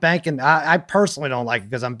 I'm banking. I personally don't like it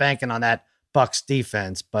because I'm banking on that Bucs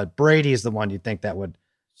defense, but Brady is the one you think that would.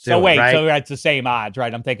 So wait, right? so that's the same odds,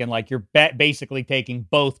 right? I'm thinking like you're basically taking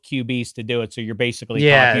both QBs to do it. So you're basically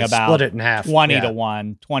talking about split it in half, 20 to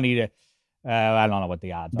 1, 20 to, I don't know what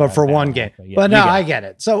the odds are. But for one game. But no, I get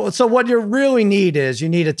it. So what you really need is you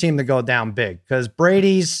need a team to go down big because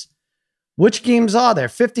Brady's, which games are there?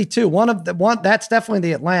 52. That's definitely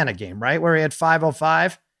the Atlanta game, right? Where he had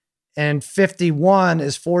 505 and 51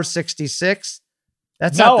 is 466.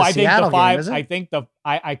 That's not the Seattle game, is it? I think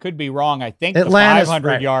I could be wrong. I think Atlanta's the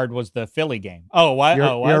 500 yard was the Philly game. Oh, what?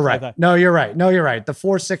 You're right. No, you're right. The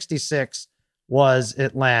 466 was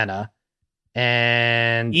Atlanta,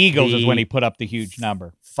 and Eagles is when he put up the huge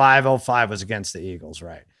number. 505 was against the Eagles,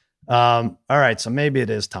 right? All right, so maybe it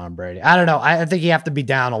is Tom Brady. I don't know. I think you have to be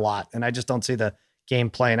down a lot, and I just don't see the game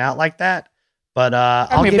playing out like that. But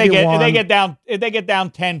I'll give you one. If they get down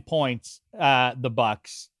 10 points, the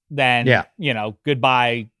Bucs. Then,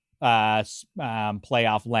 goodbye,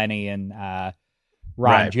 playoff Lenny and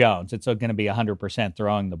Ron Jones. It's going to be 100%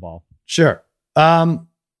 throwing the ball. Sure. Any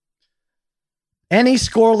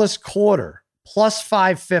scoreless quarter, plus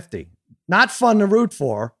 550. Not fun to root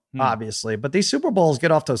for, obviously, but these Super Bowls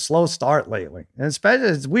get off to a slow start lately. And especially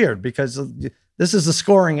it's weird because this is the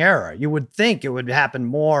scoring era. You would think it would happen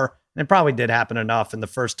more, and it probably did happen enough in the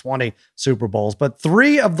first 20 Super Bowls, but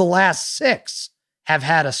 3 of the last 6 have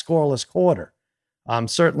had a scoreless quarter.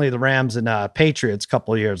 Certainly the Rams and Patriots a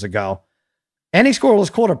couple of years ago. Any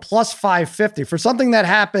scoreless quarter plus 550 for something that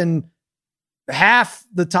happened half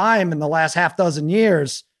the time in the last half dozen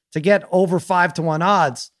years to get over 5-1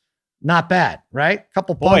 odds. Not bad, right?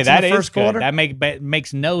 Couple points in the first quarter. That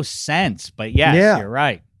makes no sense, but yes, you're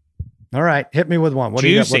right. All right, hit me with one. What do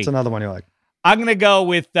you got? What's another one you like? I'm going to go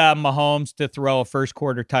with Mahomes to throw a first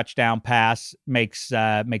quarter touchdown pass. Makes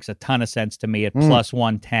a ton of sense to me at plus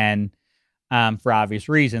 110 for obvious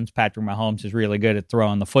reasons. Patrick Mahomes is really good at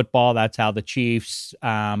throwing the football. That's how the Chiefs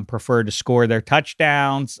prefer to score their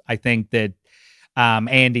touchdowns. I think that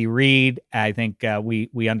Andy Reid, I think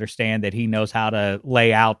we understand that he knows how to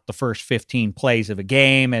lay out the first 15 plays of a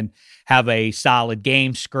game and have a solid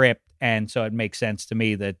game script. And so it makes sense to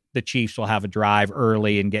me that the Chiefs will have a drive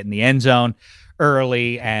early and get in the end zone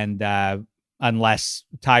early. And unless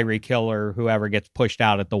Tyreek Hill or whoever gets pushed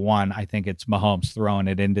out at the 1, I think it's Mahomes throwing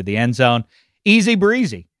it into the end zone. Easy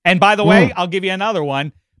breezy. And by the way, I'll give you another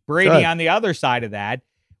one. Brady on the other side of that,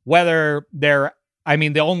 whether they're,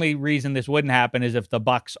 the only reason this wouldn't happen is if the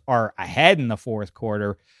Bucs are ahead in the fourth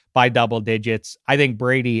quarter by double digits. I think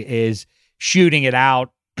Brady is shooting it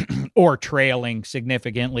out or trailing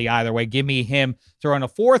significantly either way. Give me him throwing a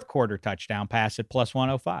fourth quarter touchdown pass at plus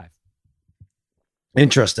 105.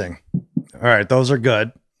 Interesting. All right. Those are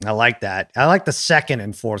good. I like that. I like the second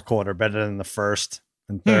and fourth quarter better than the first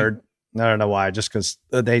and third. I don't know why, just because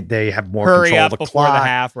they have more hurry control up of the before clock. the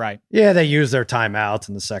half, right? Yeah, they use their timeouts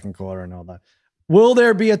in the second quarter and all that. Will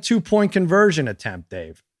there be a 2-point conversion attempt,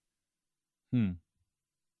 Dave?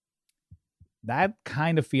 That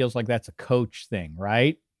kind of feels like that's a coach thing,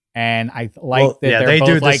 right? And I like that they're they both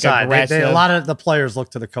do like decide. aggressive. A lot of the players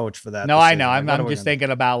look to the coach for that. No, I decision. know. Like, I'm just thinking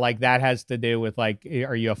about like that has to do with like,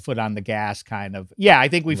 are you a foot on the gas kind of? Yeah, I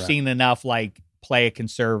think we've seen enough like play a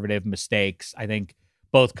conservative mistakes. I think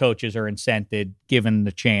both coaches are incented, given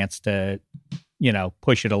the chance to,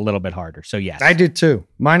 push it a little bit harder. So yes, I do too.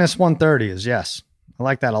 Minus 130 is yes. I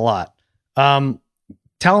like that a lot.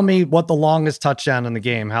 Tell me what the longest touchdown in the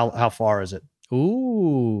game. How far is it?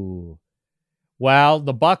 Ooh. Well,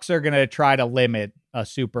 the Bucs are going to try to limit a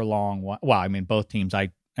super long one. Well, both teams,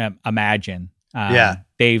 I imagine.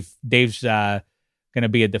 Dave's going to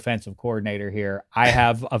be a defensive coordinator here. I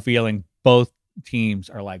have a feeling both teams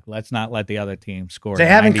are like, let's not let the other team score. They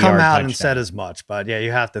haven't come out and said as much, but yeah, you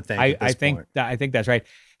have to think. I think that's right.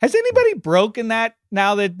 Has anybody broken that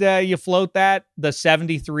now that you float that, the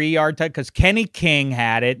 73-yard touchdown? Because Kenny King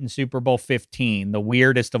had it in Super Bowl 15, the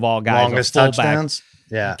weirdest of all guys. Longest touchdowns?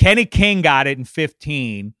 Yeah. Kenny King got it in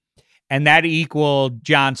 15, and that equaled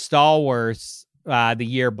John Stallworth's the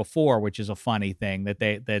year before, which is a funny thing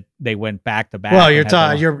that they went back to back. Well,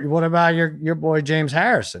 what about your boy James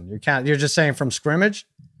Harrison? You're just saying from scrimmage?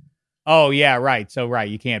 Oh yeah, right. So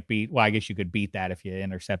you can't beat. Well, I guess you could beat that if you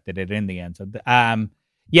intercepted it in the end. So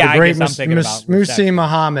yeah, I guess I'm thinking about Muhsin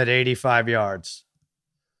Muhammad, 85 yards.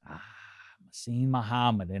 Muhsin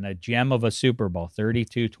Muhammad in a gem of a Super Bowl,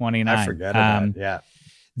 32-29. I forget about it.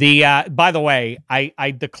 Yeah. By the way,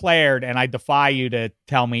 I declared, and I defy you to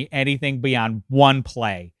tell me anything beyond one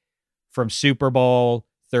play from Super Bowl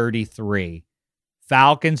 33,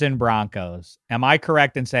 Falcons and Broncos. Am I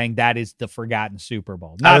correct in saying that is the forgotten Super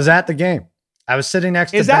Bowl? I was at the game. I was sitting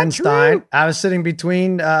next to Ben Stein. I was sitting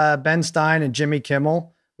between Ben Stein and Jimmy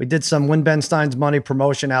Kimmel. We did some Win Ben Stein's Money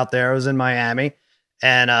promotion out there. I was in Miami,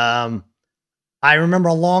 and I remember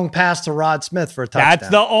a long pass to Rod Smith for a touchdown. That's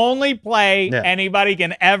the only play anybody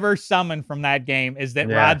can ever summon from that game is that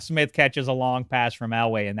Rod Smith catches a long pass from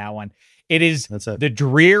Elway in that one. It is the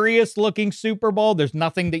dreariest looking Super Bowl. There's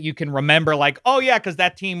nothing that you can remember like, oh yeah, because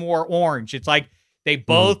that team wore orange. It's like they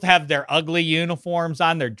both have their ugly uniforms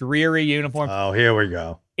on, their dreary uniforms. Oh, here we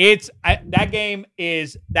go. That game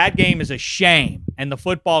is a shame, and the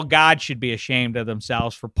football gods should be ashamed of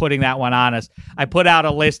themselves for putting that one on us. I put out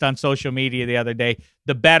a list on social media the other day,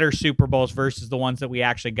 the better Super Bowls versus the ones that we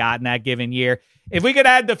actually got in that given year. If we could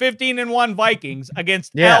add the 15-1 Vikings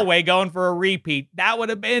against Elway going for a repeat, that would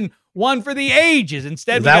have been one for the ages.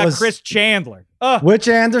 Instead, we got Chris Chandler. Which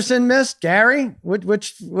Anderson missed? Gary?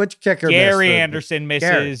 Which kicker missed? Gary Anderson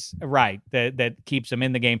misses, right, that keeps him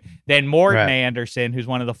in the game. Then Morton Anderson, who's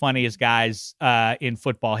one of the funniest guys in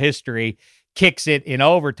football history, kicks it in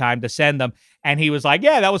overtime to send them. And he was like,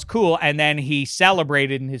 yeah, that was cool. And then he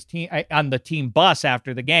celebrated in his team on the team bus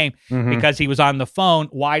after the game because he was on the phone.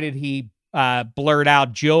 Why did he blurt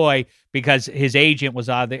out joy? Because his agent was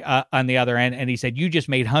on the other end, and he said, you just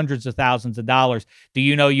made hundreds of thousands of dollars. Do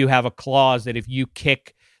you know you have a clause that if you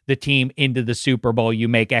kick the team into the Super Bowl, you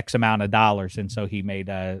make X amount of dollars? And so he made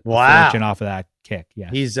a fortune off of that kick. Yeah,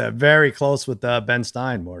 he's very close with Ben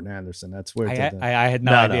Stein, Morton Anderson. That's weird. I had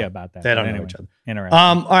no idea about that. They don't know each other. Interesting.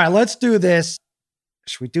 All right, let's do this.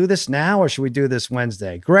 Should we do this now or should we do this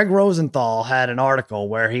Wednesday? Greg Rosenthal had an article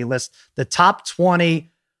where he lists the top 20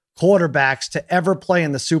 quarterbacks to ever play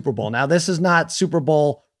in the Super Bowl. Now, this is not Super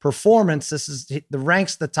Bowl performance. This is the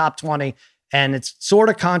ranks the top 20, and it's sort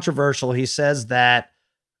of controversial. He says that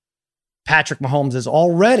Patrick Mahomes is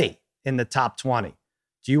already in the top 20.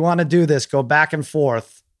 Do you want to do this? Go back and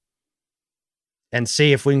forth and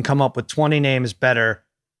see if we can come up with 20 names better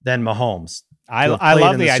than Mahomes. I played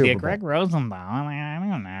love in the the idea. Super Bowl. Greg Rosenthal. I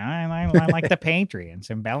don't know. I like the Patriots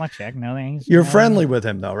and Belichick. No, he's You're friendly with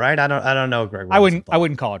him though, right? I don't know Greg Rosenthal. I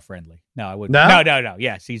wouldn't call it friendly. No, I wouldn't. No? No.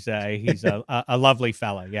 Yes, he's a lovely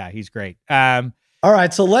fella. Yeah, he's great. All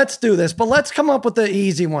right, so let's do this, but let's come up with the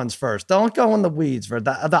easy ones first. Don't go in the weeds for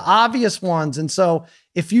the obvious ones. And so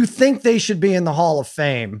if you think they should be in the Hall of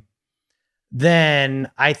Fame,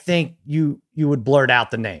 then I think you would blurt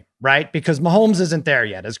out the name, right? Because Mahomes isn't there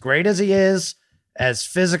yet. As great as he is, as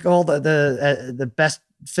physical, the best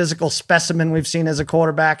physical specimen we've seen as a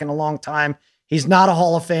quarterback in a long time, he's not a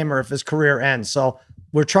Hall of Famer if his career ends. So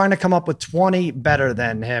we're trying to come up with 20 better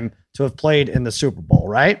than him to have played in the Super Bowl,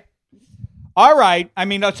 right? All right. I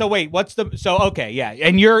mean, so wait, okay, yeah.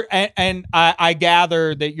 And I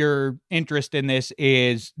gather that your interest in this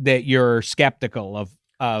is that you're skeptical of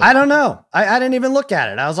I don't know. I didn't even look at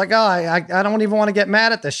it. I was like, I don't even want to get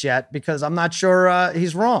mad at this yet because I'm not sure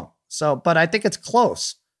he's wrong. So, but I think it's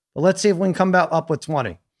close. But let's see if we can come up with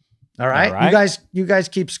 20. All right. You guys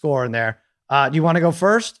keep scoring there. Do you want to go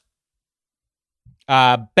first?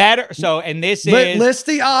 Better. So, and this is list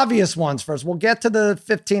the obvious ones first. We'll get to the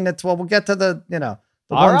 15 to 12. We'll get to the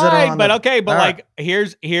all ones that are right, on but the, okay, but all like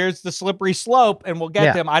right. here's the slippery slope, and we'll get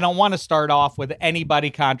Yeah. them. I don't want to start off with anybody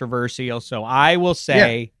controversial, so I will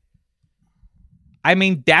say, I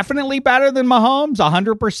mean, definitely better than Mahomes,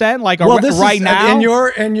 100%. Like this right is, now,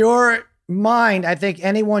 in your mind, I think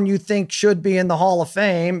anyone you think should be in the Hall of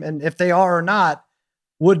Fame, and if they are or not,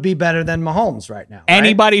 would be better than Mahomes right now. Right?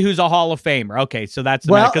 Anybody who's a Hall of Famer. Okay, so that's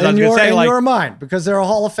the well, because I was going to say in like your mind, because there are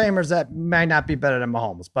Hall of Famers that may not be better than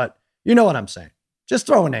Mahomes, but you know what I'm saying. Just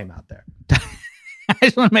throw a name out there. I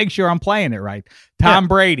just want to make sure I'm playing it right. Tom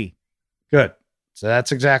Brady. Good. So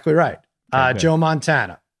that's exactly right. Okay, Joe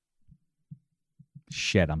Montana.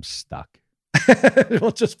 Shit, I'm stuck.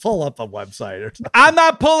 We'll just pull up a website or something. I'm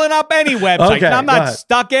not pulling up any website. Okay, I'm go not ahead.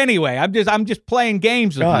 stuck anyway. I'm just playing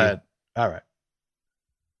games with Go you. ahead. All right.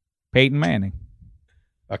 Peyton Manning.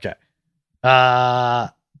 Okay.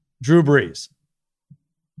 Drew Brees.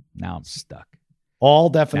 Now I'm stuck. All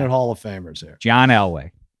definite Hall of Famers here. John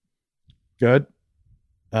Elway. Good.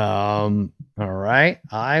 All right.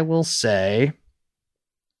 I will say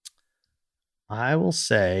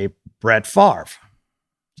Brett Favre.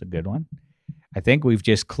 It's a good one. I think we've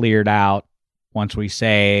just cleared out once we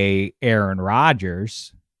say Aaron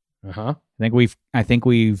Rodgers. Uh-huh. I think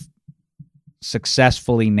we've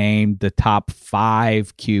successfully named the top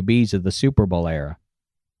 5 QBs of the Super Bowl era.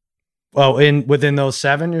 Oh, within those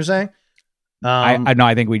 7, you're saying? I know.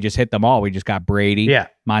 I think we just hit them all. We just got Brady,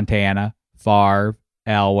 Montana, Favre,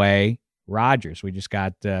 Elway, Rodgers. We just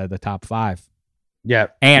got the top 5. Yeah,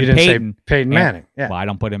 and you didn't Peyton. say Peyton Manning. Yeah. Well, I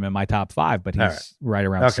don't put him in my top 5, but he's right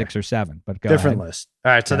around 6 or 7. But go different ahead. list.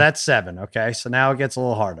 All right, so that's 7. Okay, so now it gets a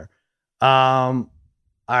little harder. All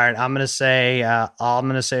right, I'm gonna say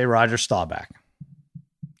Roger Staubach.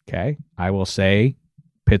 Okay, I will say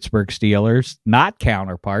Pittsburgh Steelers, not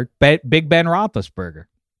counterpart, Big Ben Roethlisberger.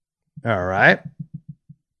 All right,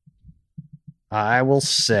 I will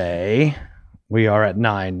say we are at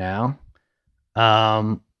 9 now.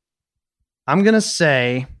 I'm going to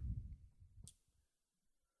say,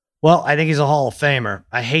 well, I think he's a Hall of Famer.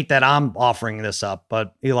 I hate that I'm offering this up,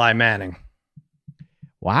 but Eli Manning.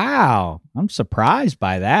 Wow. I'm surprised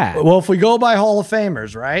by that. Well, if we go by Hall of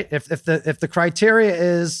Famers, right? If the criteria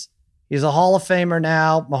is he's a Hall of Famer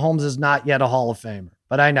now, Mahomes is not yet a Hall of Famer.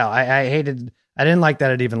 But I know, I didn't like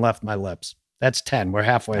that it even left my lips. That's 10. We're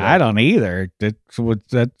halfway there. I don't either.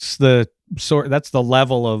 That's the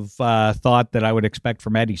level of thought that I would expect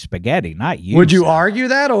from Eddie Spaghetti, not you. Would you argue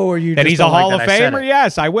that, or you that just he's a don't like Hall of that I said Famer? it?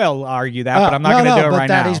 Yes, I will argue that, but I'm not going to do it right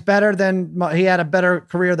that now. He's better than he had a better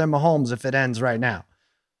career than Mahomes if it ends right now.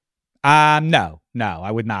 No,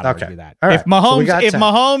 I would not argue that. All right. If Mahomes, So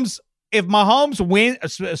if Mahomes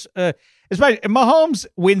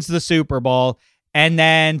wins the Super Bowl and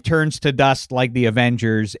then turns to dust like the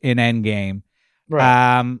Avengers in Endgame,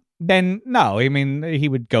 right. Then no, I mean he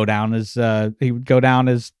would go down as up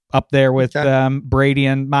there with Brady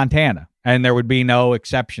and Montana, and there would be no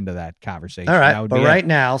exception to that conversation. All right, that would but be right it.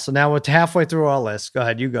 now, so now we're halfway through our list. Go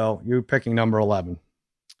ahead, you go. You're picking number 11.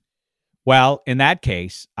 Well, in that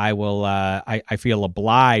case, I will. I feel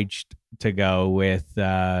obliged to go with.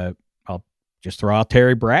 I'll just throw out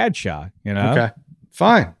Terry Bradshaw. You know, okay,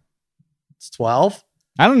 fine. It's 12.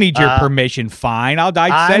 I don't need your permission. Fine,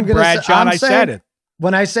 I said Bradshaw. I said it.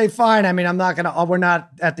 When I say fine, I mean I'm not gonna. We're not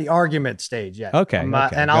at the argument stage yet. Okay,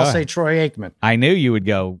 and I'll say Troy Aikman. I knew you would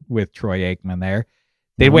go with Troy Aikman there.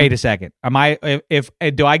 Wait a second. Am I? If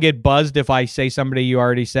do I get buzzed if I say somebody you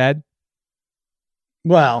already said?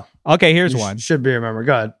 Well, okay. Here's one. Should be remembered.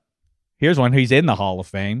 Go ahead. Here's one who's in the Hall of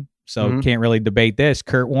Fame, so can't really debate this.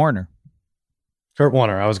 Kurt Warner. Kurt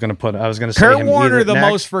Warner. I was going to say Kurt him Warner, the next.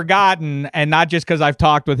 most forgotten, and not just because I've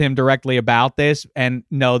talked with him directly about this and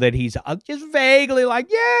know that he's just vaguely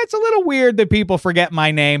like, yeah, it's a little weird that people forget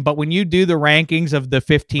my name. But when you do the rankings of the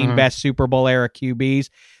 15 best Super Bowl era QBs,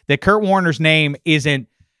 that Kurt Warner's name isn't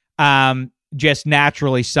just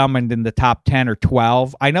naturally summoned in the top 10 or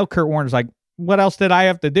 12. I know Kurt Warner's like, what else did I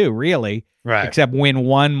have to do, really? Right. Except win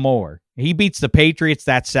one more. He beats the Patriots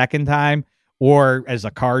that second time, or as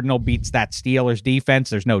a Cardinal beats that Steelers defense.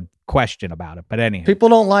 There's no question about it. But anyhow, people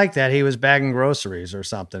don't like that he was bagging groceries or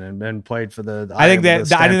something and then played for the. I think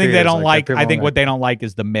they don't like. I think what they don't like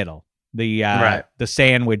is the middle, the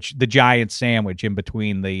sandwich, the giant sandwich in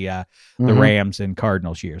between the Rams and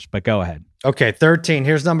Cardinals years. But go ahead. Okay, 13.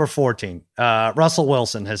 Here's number 14. Russell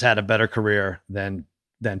Wilson has had a better career than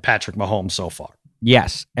Patrick Mahomes so far.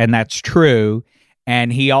 Yes, and that's true.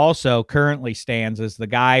 And he also currently stands as the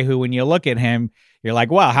guy who, when you look at him, you're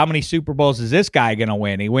like, wow, how many Super Bowls is this guy going to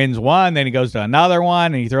win? He wins one, then he goes to another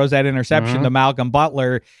one, and he throws that interception to Malcolm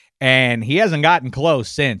Butler, and he hasn't gotten close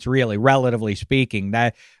since, really, relatively speaking.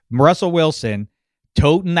 That Russell Wilson,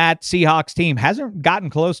 toting that Seahawks team, hasn't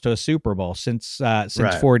gotten close to a Super Bowl since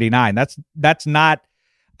 49. That's not,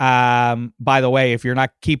 by the way, if you're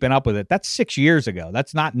not keeping up with it, that's 6 years ago.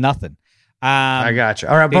 That's not nothing. I got you.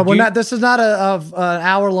 All right, but this is not an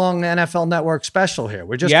hour-long NFL Network special here.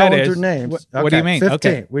 We're just going through names. What do you mean? 15.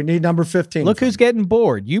 Okay. We need number 15. Look who's getting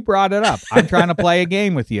bored. You brought it up. I'm trying to play a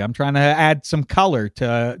game with you. I'm trying to add some color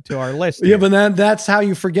to our list. Yeah, but then that's how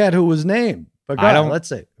you forget who was named. But go ahead, let's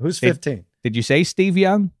see. Who's 15? Did you say Steve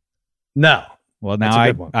Young? No. Well,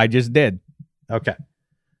 now I just did. Okay.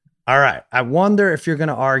 All right. I wonder if you're going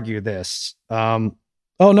to argue this.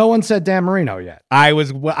 Oh, no one said Dan Marino yet. I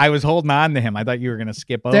was holding on to him. I thought you were going to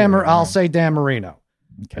skip over. I'll say Dan Marino.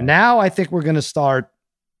 Okay. Now I think we're going to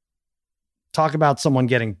talk about someone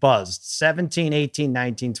getting buzzed. 17, 18,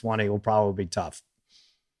 19, 20 will probably be tough.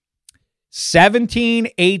 17,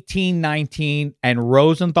 18, 19, and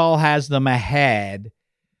Rosenthal has them ahead.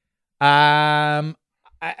 I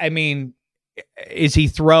mean, is he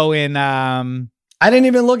throwing... I didn't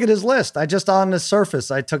even look at his list. I just on the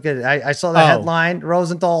surface, I took it. I saw the headline.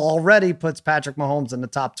 Rosenthal already puts Patrick Mahomes in the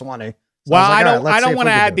top 20. So well, I don't want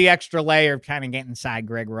to add the extra layer of kind of getting inside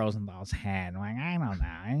Greg Rosenthal's head. Like, I don't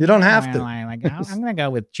know. You don't have to. Like, I'm going to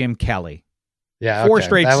go with Jim Kelly. Yeah, 4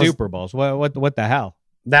 straight Super Bowls. What the hell?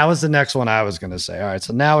 That was the next one I was going to say. All right,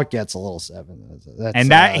 so now it gets a little 7.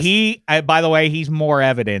 By the way, he's more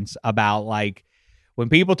evidence about, like, when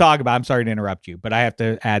people talk about. I'm sorry to interrupt you, but I have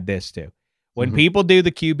to add this too. When people do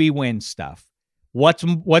the QB win stuff,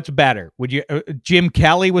 what's better? Would you Jim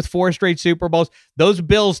Kelly with 4 straight Super Bowls? Those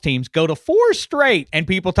Bills teams go to 4 straight, and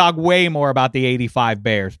people talk way more about the '85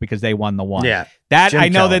 Bears because they won the one. Yeah, that Jim I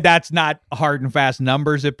know Kelly. That's not hard and fast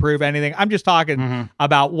numbers that prove anything. I'm just talking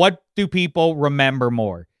about what do people remember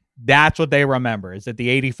more. That's what they remember, is that the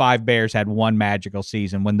 '85 Bears had one magical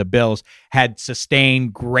season when the Bills had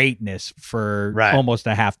sustained greatness for almost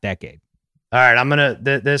a half decade. All right, I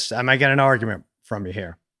might get an argument from you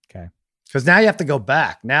here. Okay. Because now you have to go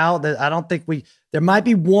back. Now that I don't think there might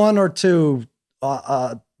be 1 or 2,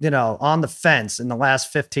 on the fence in the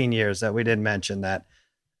last 15 years that we didn't mention that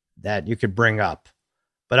you could bring up.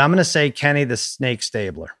 But I'm going to say Kenny the Snake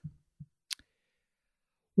Stabler.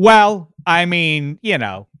 Well, I mean, you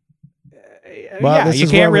can't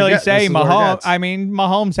really say Mahomes. I mean,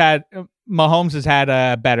 Mahomes has had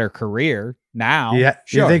a better career now. Yeah,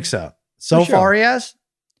 sure. You think so? So far, he has?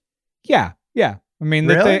 Yeah. I mean,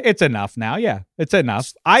 really? It's enough now. Yeah, it's enough.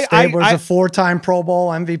 Stabler's a 4-time Pro Bowl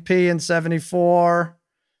MVP in 74,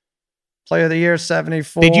 Player of the Year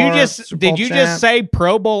 74. Did you just say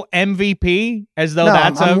Pro Bowl MVP as though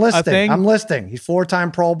that's a thing? I'm listing. He's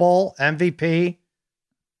 4-time Pro Bowl MVP.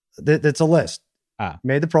 It's a list.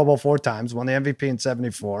 Made the Pro Bowl 4 times, won the MVP in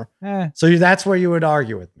 74. So that's where you would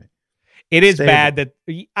argue with me. It is bad that,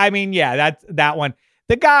 I mean, that's that one.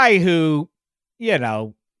 The guy who,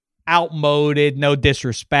 outmoded, no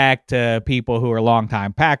disrespect to people who are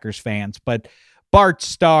longtime Packers fans, but Bart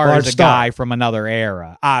Starr is a guy from another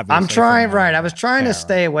era, obviously. I'm trying, I was trying to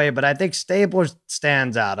stay away, but I think Stabler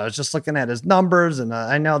stands out. I was just looking at his numbers, and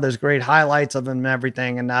I know there's great highlights of him and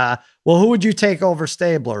everything. And, who would you take over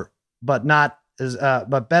Stabler, but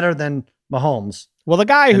better than Mahomes? Well, the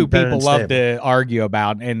guy who people love to argue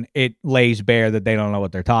about, and it lays bare that they don't know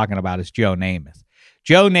what they're talking about, is Joe Namath.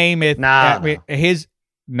 Joe Namath,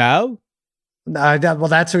 well,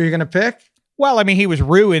 that's who you're going to pick? Well, I mean, he was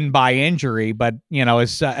ruined by injury, but,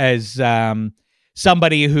 as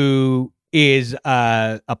somebody who is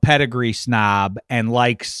a pedigree snob and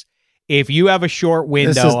likes if you have a short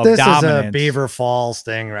window of this dominance, is a Beaver Falls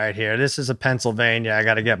thing right here. This is a Pennsylvania. I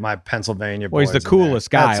got to get my Pennsylvania boys. Well, he's the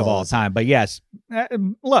coolest guy of all time. But yes,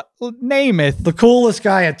 look, Namath, the coolest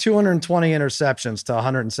guy at 220 interceptions to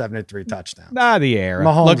 173 touchdowns. The era.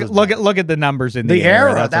 Mahomes Look at the numbers in the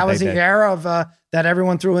era. era. That was the era of that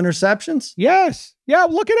everyone threw interceptions. Yes. Yeah.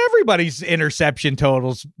 Look at everybody's interception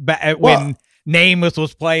totals when Namath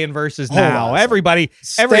was playing versus now. Every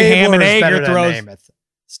ham and egg throws.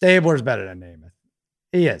 Stabler's better than Namath.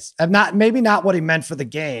 He is. Maybe not what he meant for the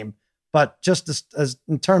game, but just as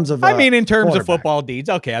in terms of in terms of football deeds.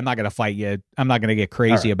 Okay, I'm not going to fight you. I'm not going to get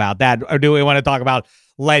crazy about that. Or do we want to talk about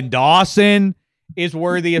Len Dawson is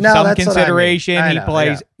worthy of some consideration? I mean. He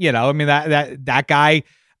plays, that guy.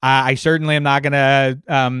 I certainly am not going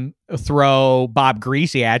to throw Bob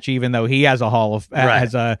Greasy at you, even though he has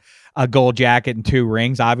has a gold jacket and 2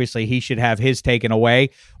 rings. Obviously, he should have his taken away.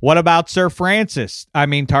 What about Sir Francis? I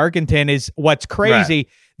mean, Tarkenton is what's crazy. Right.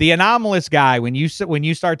 The anomalous guy, when you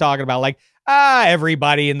start talking about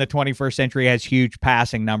everybody in the 21st century has huge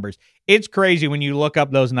passing numbers. It's crazy when you look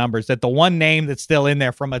up those numbers that the one name that's still in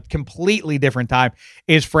there from a completely different time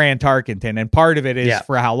is Fran Tarkenton. And part of it is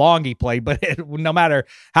for how long he played, but no matter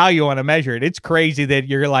how you want to measure it, it's crazy that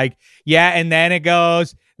you're like, and then it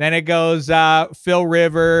goes Phil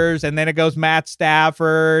Rivers, and then it goes Matt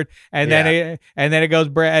Stafford, and then it goes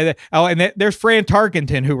Brad. Oh, and there's Fran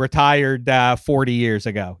Tarkenton, who retired 40 years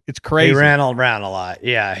ago. It's crazy. He ran around a lot.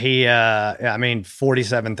 Yeah, he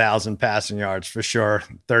 47,000 passing yards for sure,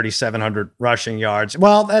 3,700 rushing yards.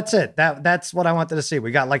 Well, that's it. That's what I wanted to see. We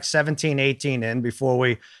got like 17, 18 in before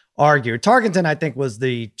we argued. Tarkenton, I think, was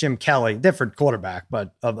the Jim Kelly, different quarterback,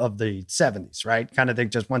 but of the 70s, right? Kind of thing,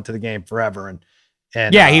 just went to the game forever and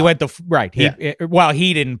he went to right.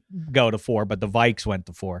 He didn't go to 4, but the Vikes went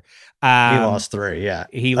to 4. He lost 3. Yeah,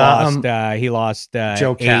 he lost.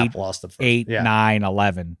 Joe Cap lost the first. 8, 9,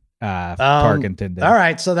 11. Tarkenton did. All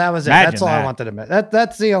right, so that was it. That's all I wanted to make.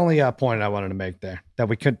 That's the only point I wanted to make there. That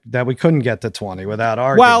we couldn't get to 20 without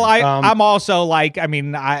arguing. Well, I'm also I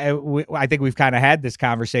think we've kind of had this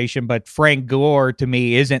conversation, but Frank Gore to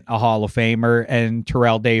me isn't a Hall of Famer, and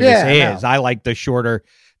Terrell Davis is. No. I like the shorter,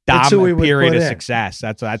 dominant period of success.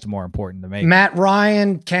 That's more important to me. Matt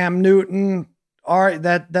Ryan, Cam Newton,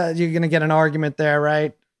 that you're going to get an argument there,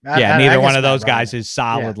 right? Neither one of those guys is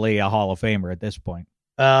solidly a Hall of Famer at this point.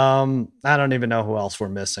 I don't even know who else we're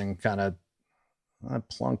missing. Kind of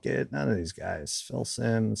Plunkett. None of these guys. Phil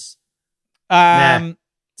Simms. Right.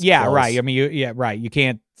 I mean, right. You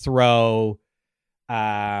can't throw.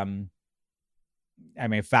 Fouts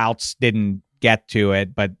didn't get to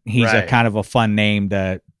it, but he's a kind of a fun name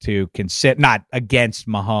to consider. Not against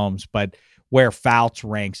Mahomes, but where Fouts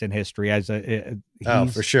ranks in history as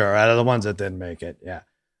for sure. Out of the ones that didn't make it, yeah.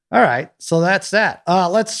 All right, so that's that.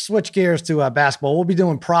 Let's switch gears to basketball. We'll be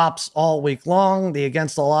doing props all week long. The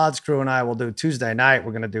Against All Odds crew and I will do Tuesday night.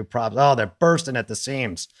 We're going to do props. Oh, they're bursting at the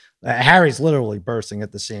seams. Harry's literally bursting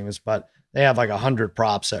at the seams, but they have like 100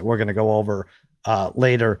 props that we're going to go over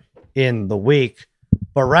later in the week.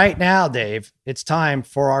 But right now, Dave, it's time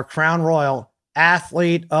for our Crown Royal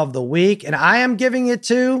Athlete of the Week, and I am giving it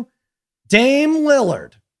to Dame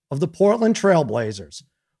Lillard of the Portland Trailblazers.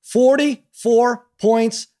 44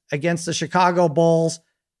 points against the Chicago Bulls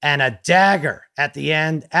and a dagger at the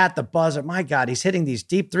end at the buzzer. My God, he's hitting these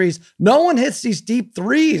deep threes. No one hits these deep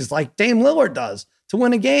threes like Dame Lillard does to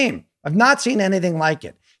win a game. I've not seen anything like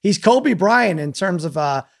it. He's Kobe Bryant in terms of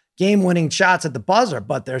game-winning shots at the buzzer,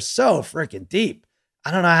 but they're so freaking deep.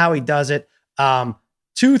 I don't know how he does it.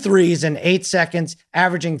 2 threes in 8 seconds,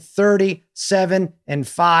 averaging 37 and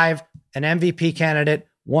 5. An MVP candidate.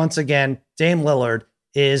 Once again, Dame Lillard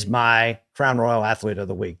is my Crown Royal Athlete of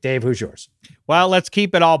the Week. Dave, who's yours? Well, let's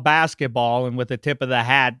keep it all basketball, and with the tip of the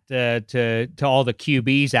hat to all the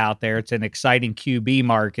QBs out there. It's an exciting QB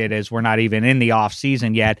market as we're not even in the off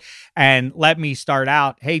season yet. And let me start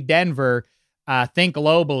out. Hey, Denver, think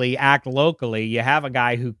globally, act locally. You have a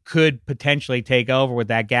guy who could potentially take over with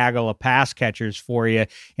that gaggle of pass catchers for you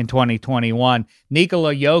in 2021.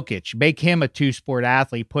 Nikola Jokic, make him a 2-sport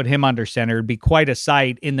athlete, put him under center. It'd be quite a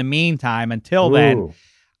sight. In the meantime, until then,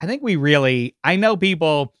 I think I know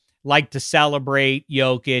people like to celebrate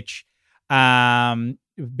Jokic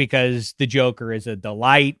because the Joker is a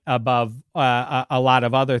delight above a lot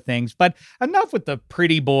of other things. But enough with the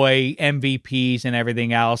pretty boy MVPs and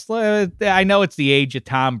everything else. I know it's the age of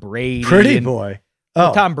Tom Brady. Pretty boy.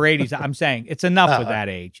 Tom Brady's. I'm saying it's enough with that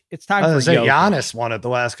age. It's time for Jokic. Giannis won it the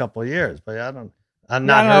last couple of years, but I'm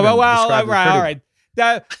not. All right.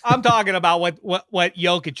 I'm talking about what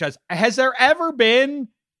Jokic does. Has there ever been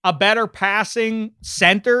a better passing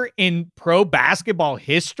center in pro basketball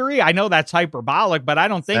history? I know that's hyperbolic, but I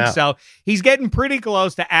don't think so. He's getting pretty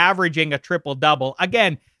close to averaging a triple-double.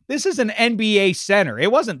 Again, this is an NBA center.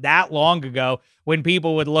 It wasn't that long ago when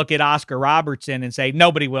people would look at Oscar Robertson and say,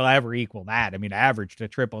 nobody will ever equal that. I mean, averaged a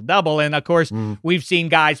triple-double. And, of course, we've seen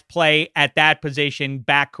guys play at that position,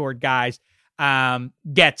 backcourt guys,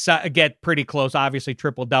 get pretty close. Obviously,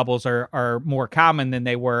 triple-doubles are more common than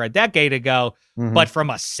they were a decade ago. But from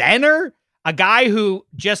a center, a guy who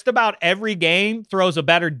just about every game throws a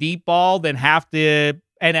better deep ball than half the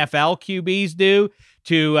NFL QBs do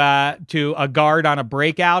to a guard on a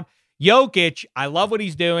breakout. Jokic, I love what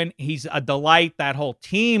he's doing. He's a delight. That whole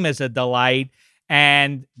team is a delight.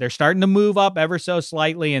 And they're starting to move up ever so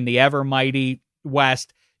slightly in the ever mighty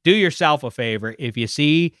West. Do yourself a favor. If you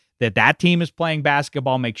see that team is playing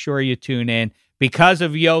basketball, make sure you tune in. Because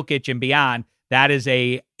of Jokic and beyond, that is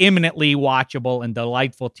a imminently watchable and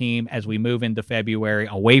delightful team as we move into February,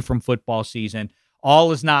 away from football season.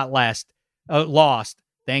 All is not lost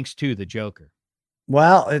thanks to the Joker.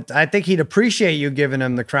 Well, I think he'd appreciate you giving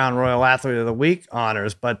him the Crown Royal Athlete of the Week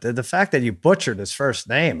honors, but the fact that you butchered his first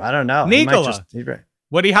name, I don't know. Nicola. How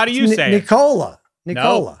do you say it? Nicola.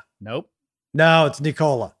 Nope. No, it's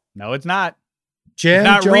Nicola. No, it's not. Jim, it's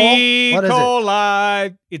not Joel?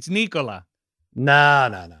 Ricola. It's Nicola.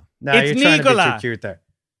 No. It's you're Nicola. trying to be too cute there.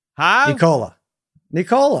 Huh?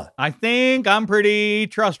 Nicola. I think I'm pretty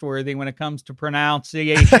trustworthy when it comes to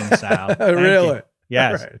pronunciation, Sal. Really? You.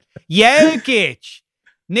 Yes. Right. Jokic.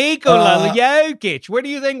 Nikola Jokic. Where do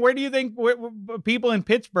you think people in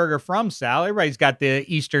Pittsburgh are from, Sal? Everybody's got the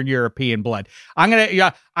Eastern European blood. I'm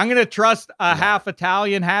gonna trust a half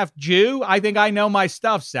Italian, half Jew. I think I know my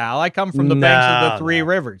stuff, Sal. I come from the banks of the Three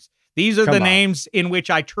Rivers. These are the names in which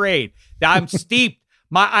I trade. I'm steeped.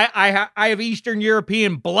 I have Eastern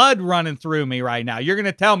European blood running through me right now. You're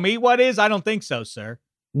gonna tell me what is? I don't think so, sir.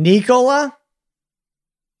 Nicola.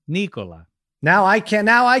 Now I can't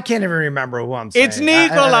even remember who I'm saying. It's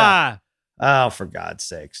Nicola. Oh, for God's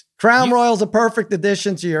sakes. Crown Royal's a perfect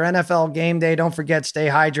addition to your NFL game day. Don't forget, stay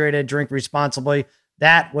hydrated, drink responsibly.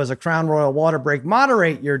 That was a Crown Royal water break.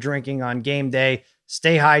 Moderate your drinking on game day.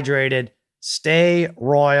 Stay hydrated. Stay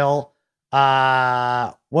royal.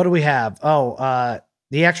 What do we have? The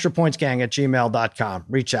Extra Points Gang at gmail.com.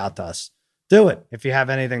 Reach out to us. Do it if you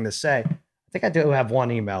have anything to say. I think I do have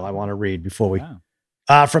one email I want to read before we... Wow.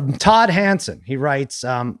 From Todd Hansen, he writes,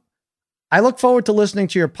 I look forward to listening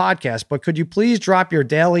to your podcast, but could you please drop your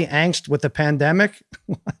daily angst with the pandemic?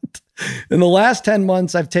 What? In the last 10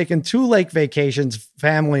 months, I've taken 2 lake vacations,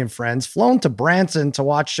 family and friends, flown to Branson to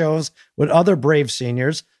watch shows with other brave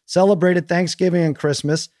seniors, celebrated Thanksgiving and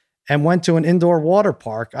Christmas, and went to an indoor water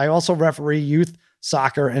park. I also referee youth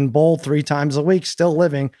soccer and bowl 3 times a week, still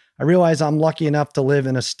living. I realize I'm lucky enough to live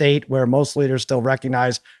in a state where most leaders still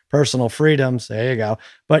recognize personal freedoms. There you go.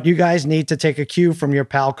 But you guys need to take a cue from your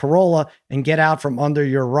pal Corolla and get out from under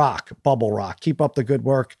your bubble rock. Keep up the good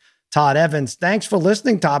work, Todd Evans. Thanks for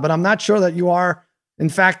listening, Todd, but I'm not sure that you are, in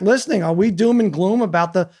fact, listening. Are we doom and gloom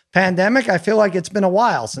about the pandemic? I feel like it's been a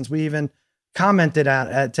while since we even commented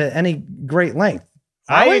to any great length.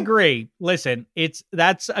 I agree. Listen,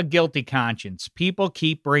 that's a guilty conscience. People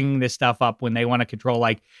keep bringing this stuff up when they want to control,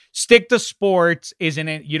 like stick to sports, isn't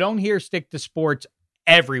it? You don't hear stick to sports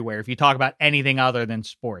everywhere. If you talk about anything other than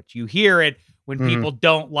sports, you hear it when people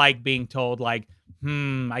don't like being told like,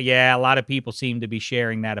 a lot of people seem to be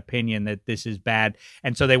sharing that opinion that this is bad.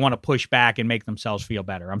 And so they want to push back and make themselves feel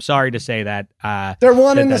better. I'm sorry to say that. They're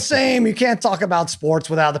one and the same. You can't talk about sports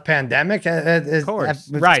without the pandemic. Of course. It's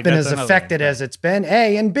been as affected as it's been.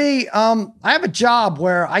 A, and B, I have a job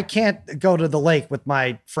where I can't go to the lake with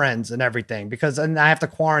my friends and everything because I have to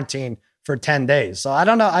quarantine for 10 days. So I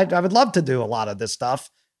don't know. I would love to do a lot of this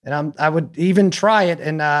stuff. And I would even try it.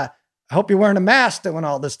 And I hope you're wearing a mask doing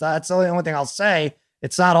all this stuff. That's the only thing I'll say.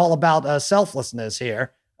 It's not all about selflessness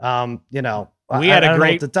here. We had I don't know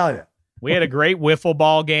what to tell you. We had a great wiffle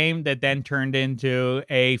ball game that then turned into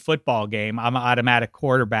a football game. I'm an automatic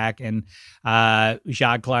quarterback, and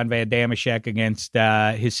Jean-Claude Van Dameshek against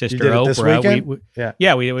his sister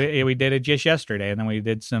Oprah. We did it just yesterday, and then we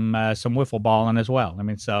did some wiffle balling as well. I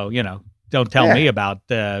mean, so don't tell me about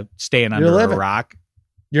staying under a rock.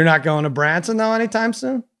 You're not going to Branson though anytime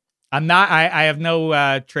soon? I'm not. I have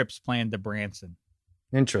no trips planned to Branson.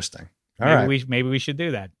 Interesting. Maybe we should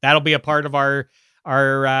do that. That'll be a part of our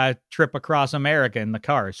trip across America in the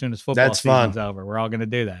car as soon as football season's over. We're all going to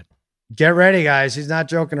do that. Get ready, guys. He's not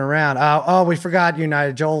joking around. We forgot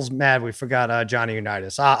United. Joel's mad. We forgot Johnny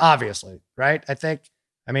Unitas. Obviously, right?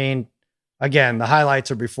 Again, the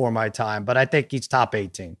highlights are before my time, but I think he's top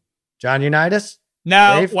 18. John Unitas?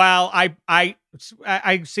 No, Dave? well, I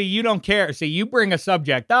see you don't care. See, you bring a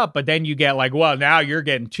subject up, but then you get like, well, now you're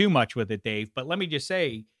getting too much with it, Dave. But let me just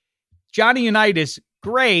say, Johnny Unitas,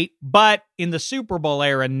 great, but in the Super Bowl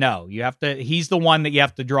era, no. He's the one that you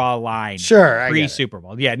have to draw a line. Sure, Pre-Super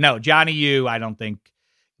Bowl. Yeah, no, Johnny U, I don't think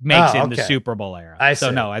makes it in the Super Bowl era. I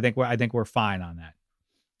think we're fine on that.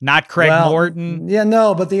 Not Craig Morton. Yeah,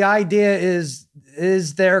 no, but the idea is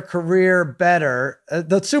their career better?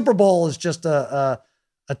 The Super Bowl is just a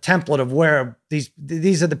template of where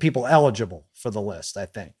these are the people eligible for the list, I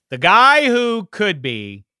think. The guy who could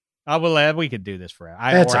be, we could do this forever.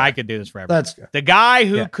 I could do this forever. That's good. The guy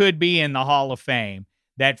who could be in the Hall of Fame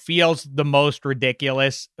that feels the most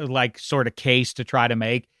ridiculous, like sort of case to try to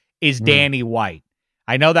make is Danny White.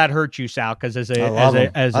 I know that hurt you, Sal, because as a child,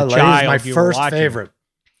 he's my first favorite.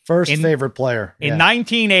 Favorite player. In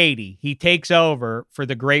 1980, he takes over for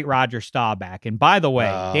the great Roger Staubach. And by the way,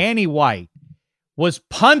 Danny White was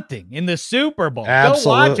punting in the Super Bowl. Absolutely.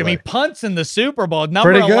 Go watch him. He punts in the Super Bowl.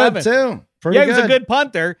 Number Pretty 11. Good, too. He was a good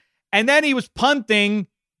punter. And then he was punting.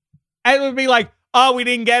 And it would be like, oh, we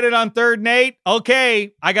didn't get it on 3rd and 8.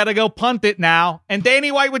 Okay, I got to go punt it now. And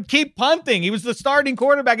Danny White would keep punting. He was the starting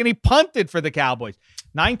quarterback, and he punted for the Cowboys.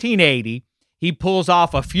 1980. He pulls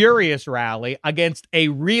off a furious rally against a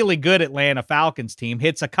really good Atlanta Falcons team,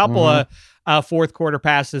 hits a couple of fourth quarter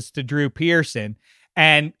passes to Drew Pearson,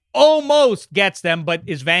 and almost gets them, but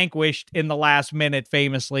is vanquished in the last minute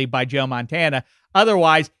famously by Joe Montana.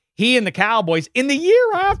 Otherwise, he and the Cowboys, in the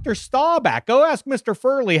year after Staubach, go ask Mr.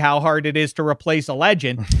 Furley how hard it is to replace a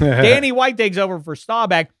legend. Danny White takes over for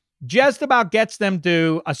Staubach, just about gets them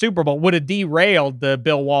to a Super Bowl, would have derailed the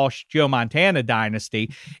Bill Walsh, Joe Montana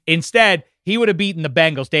dynasty. Instead, he would have beaten the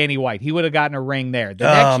Bengals, Danny White. He would have gotten a ring there.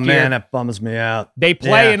 Next year, that bums me out. They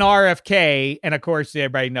play in RFK, and of course,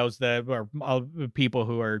 everybody knows people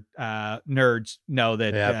who are nerds know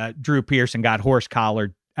that Drew Pearson got horse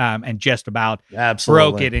collared and just about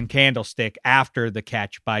broke it in Candlestick after the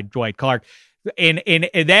catch by Dwight Clark. And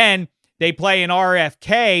then they play in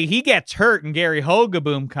RFK. He gets hurt, and Gary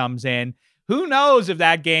Hogaboom comes in. Who knows if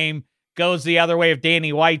that game goes the other way if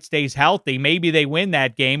Danny White stays healthy? Maybe they win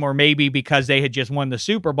that game, or maybe because they had just won the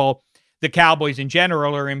Super Bowl, the Cowboys in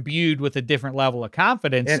general are imbued with a different level of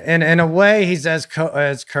confidence. And in a way, he's as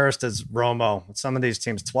cursed as Romo with some of these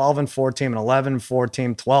teams. 12-4 team, an 11-4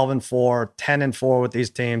 team, 12-4, 10-4 with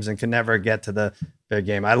these teams, and can never get to the big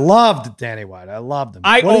game. I loved Danny White. I loved him.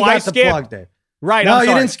 I skipped. Plug, Dave? Right. No, you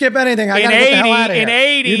didn't skip anything. I got to get the hell out of here. In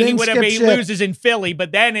 80, he loses in Philly,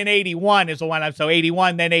 but then in 81 is the one up. So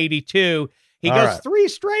 81, then 82. He goes 3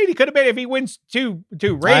 straight. He could have been, if he wins two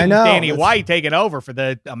rings, Danny White taking over for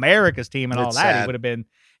the America's team and all that. Sad.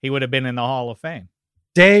 He would have been in the Hall of Fame.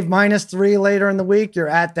 Dave, -3 later in the week. You're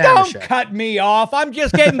at Damashek. Don't cut me off. I'm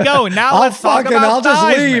just getting going. Now let's talk about I'll just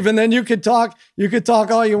Theismann. leave, and then you could talk. You could talk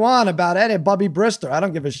all you want about Eddie Bubby Brister. I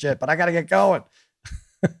don't give a shit, but I got to get going.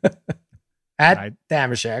 At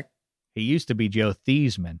Damashek. He used to be Joe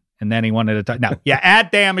Theismann, and then he wanted to talk. No,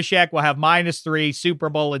 at Damashek, we'll have -3 Super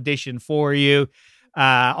Bowl edition for you.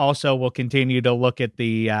 Also, we'll continue to look at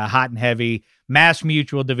the hot and heavy Mass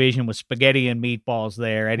Mutual division with Spaghetti and Meatballs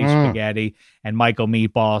there. Eddie Spaghetti and Michael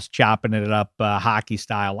Meatballs chopping it up hockey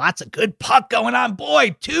style. Lots of good puck going on.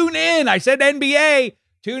 Boy, tune in. I said NBA.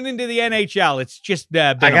 Tune into the NHL. It's just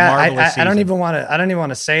been a marvelous season. I don't even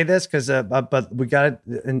want to say this because, but we got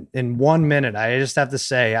it in 1 minute. I just have to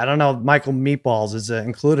say, I don't know if Michael Meatballs is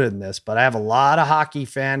included in this, but I have a lot of hockey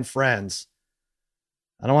fan friends.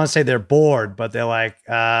 I don't want to say they're bored, but they're like,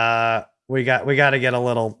 we got to get a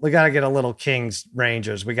little Kings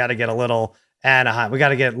Rangers. We got to get a little Anaheim. We got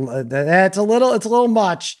to get, it's a little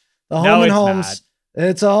much. The home and homes.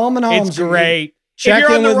 It's a home and homes. It's great.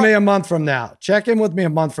 Check in with me a month from now. Check in with me a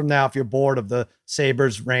month from now if you're bored of the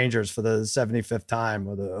Sabres Rangers for the 75th time.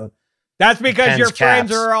 That's because Pens, your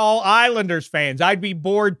friends Caps. are all Islanders fans. I'd be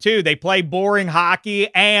bored too. They play boring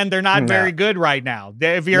hockey and they're not very good right now.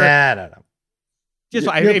 If you're, I don't know.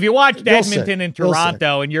 If you watched Edmonton see. and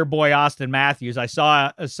Toronto and your boy Austin Matthews, I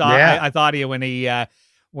thought of you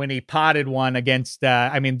when he potted one against,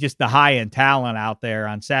 just the high-end talent out there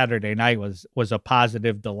on Saturday night was a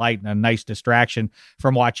positive delight and a nice distraction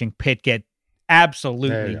from watching Pitt get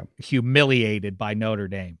absolutely humiliated by Notre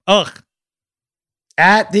Dame. Ugh.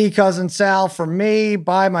 At the Cousin Sal, for me,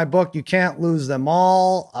 buy my book, You Can't Lose Them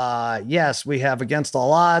All. Yes, we have Against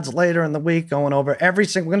All Odds later in the week going over we're going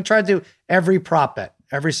to try to do every prop bet,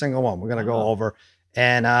 every single one. We're going to go over.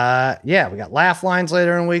 And we got laugh lines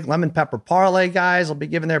later in the week. Lemon Pepper Parlay guys will be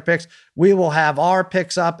giving their picks. We will have our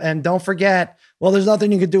picks up. And don't forget, there's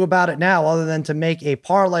nothing you can do about it now other than to make a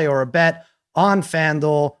parlay or a bet on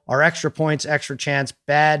FanDuel, our extra points, extra chance,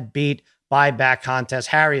 bad beat, buyback contest.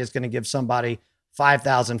 Harry is going to give somebody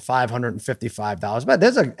 $5,555, but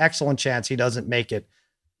there's an excellent chance he doesn't make it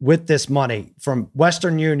with this money from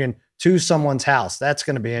Western Union to someone's house. That's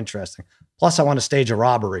going to be interesting. Plus, I want to stage a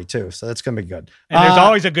robbery too, so that's going to be good. And there's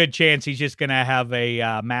always a good chance he's just going to have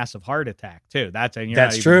a massive heart attack too. That's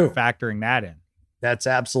not true. Even factoring that in. That's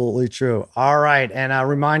absolutely true. All right, and a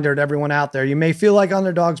reminder to everyone out there: you may feel like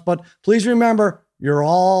underdogs, but please remember, you're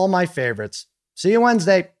all my favorites. See you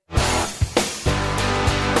Wednesday.